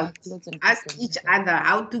yourself out. Ask each other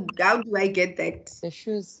how do I get that? The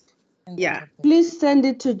shoes. Yeah. Please send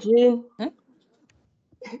it to Jane. Huh?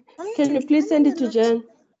 Can you please send it to Jane?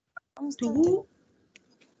 To who?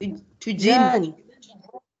 To Jane. Jan.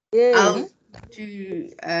 Yes.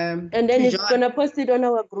 And then he's gonna post it on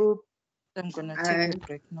our group. I'm gonna take a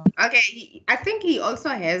break now. Okay, I think he also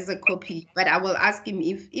has a copy, but I will ask him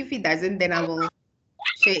if he doesn't, then I will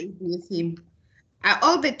share it with him.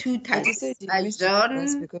 All the tutors, John,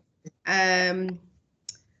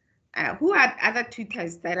 who are other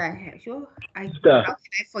tutors that I have? How can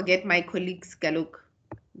I forget my colleagues, Galuk?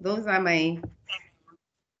 Those are my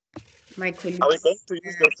colleagues. Are we going to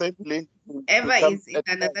use the same link? Eva is in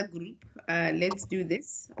another group. Let's do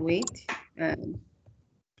this. Wait.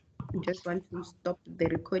 I just want to stop the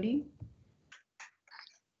recording.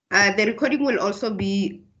 The recording will also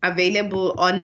be available on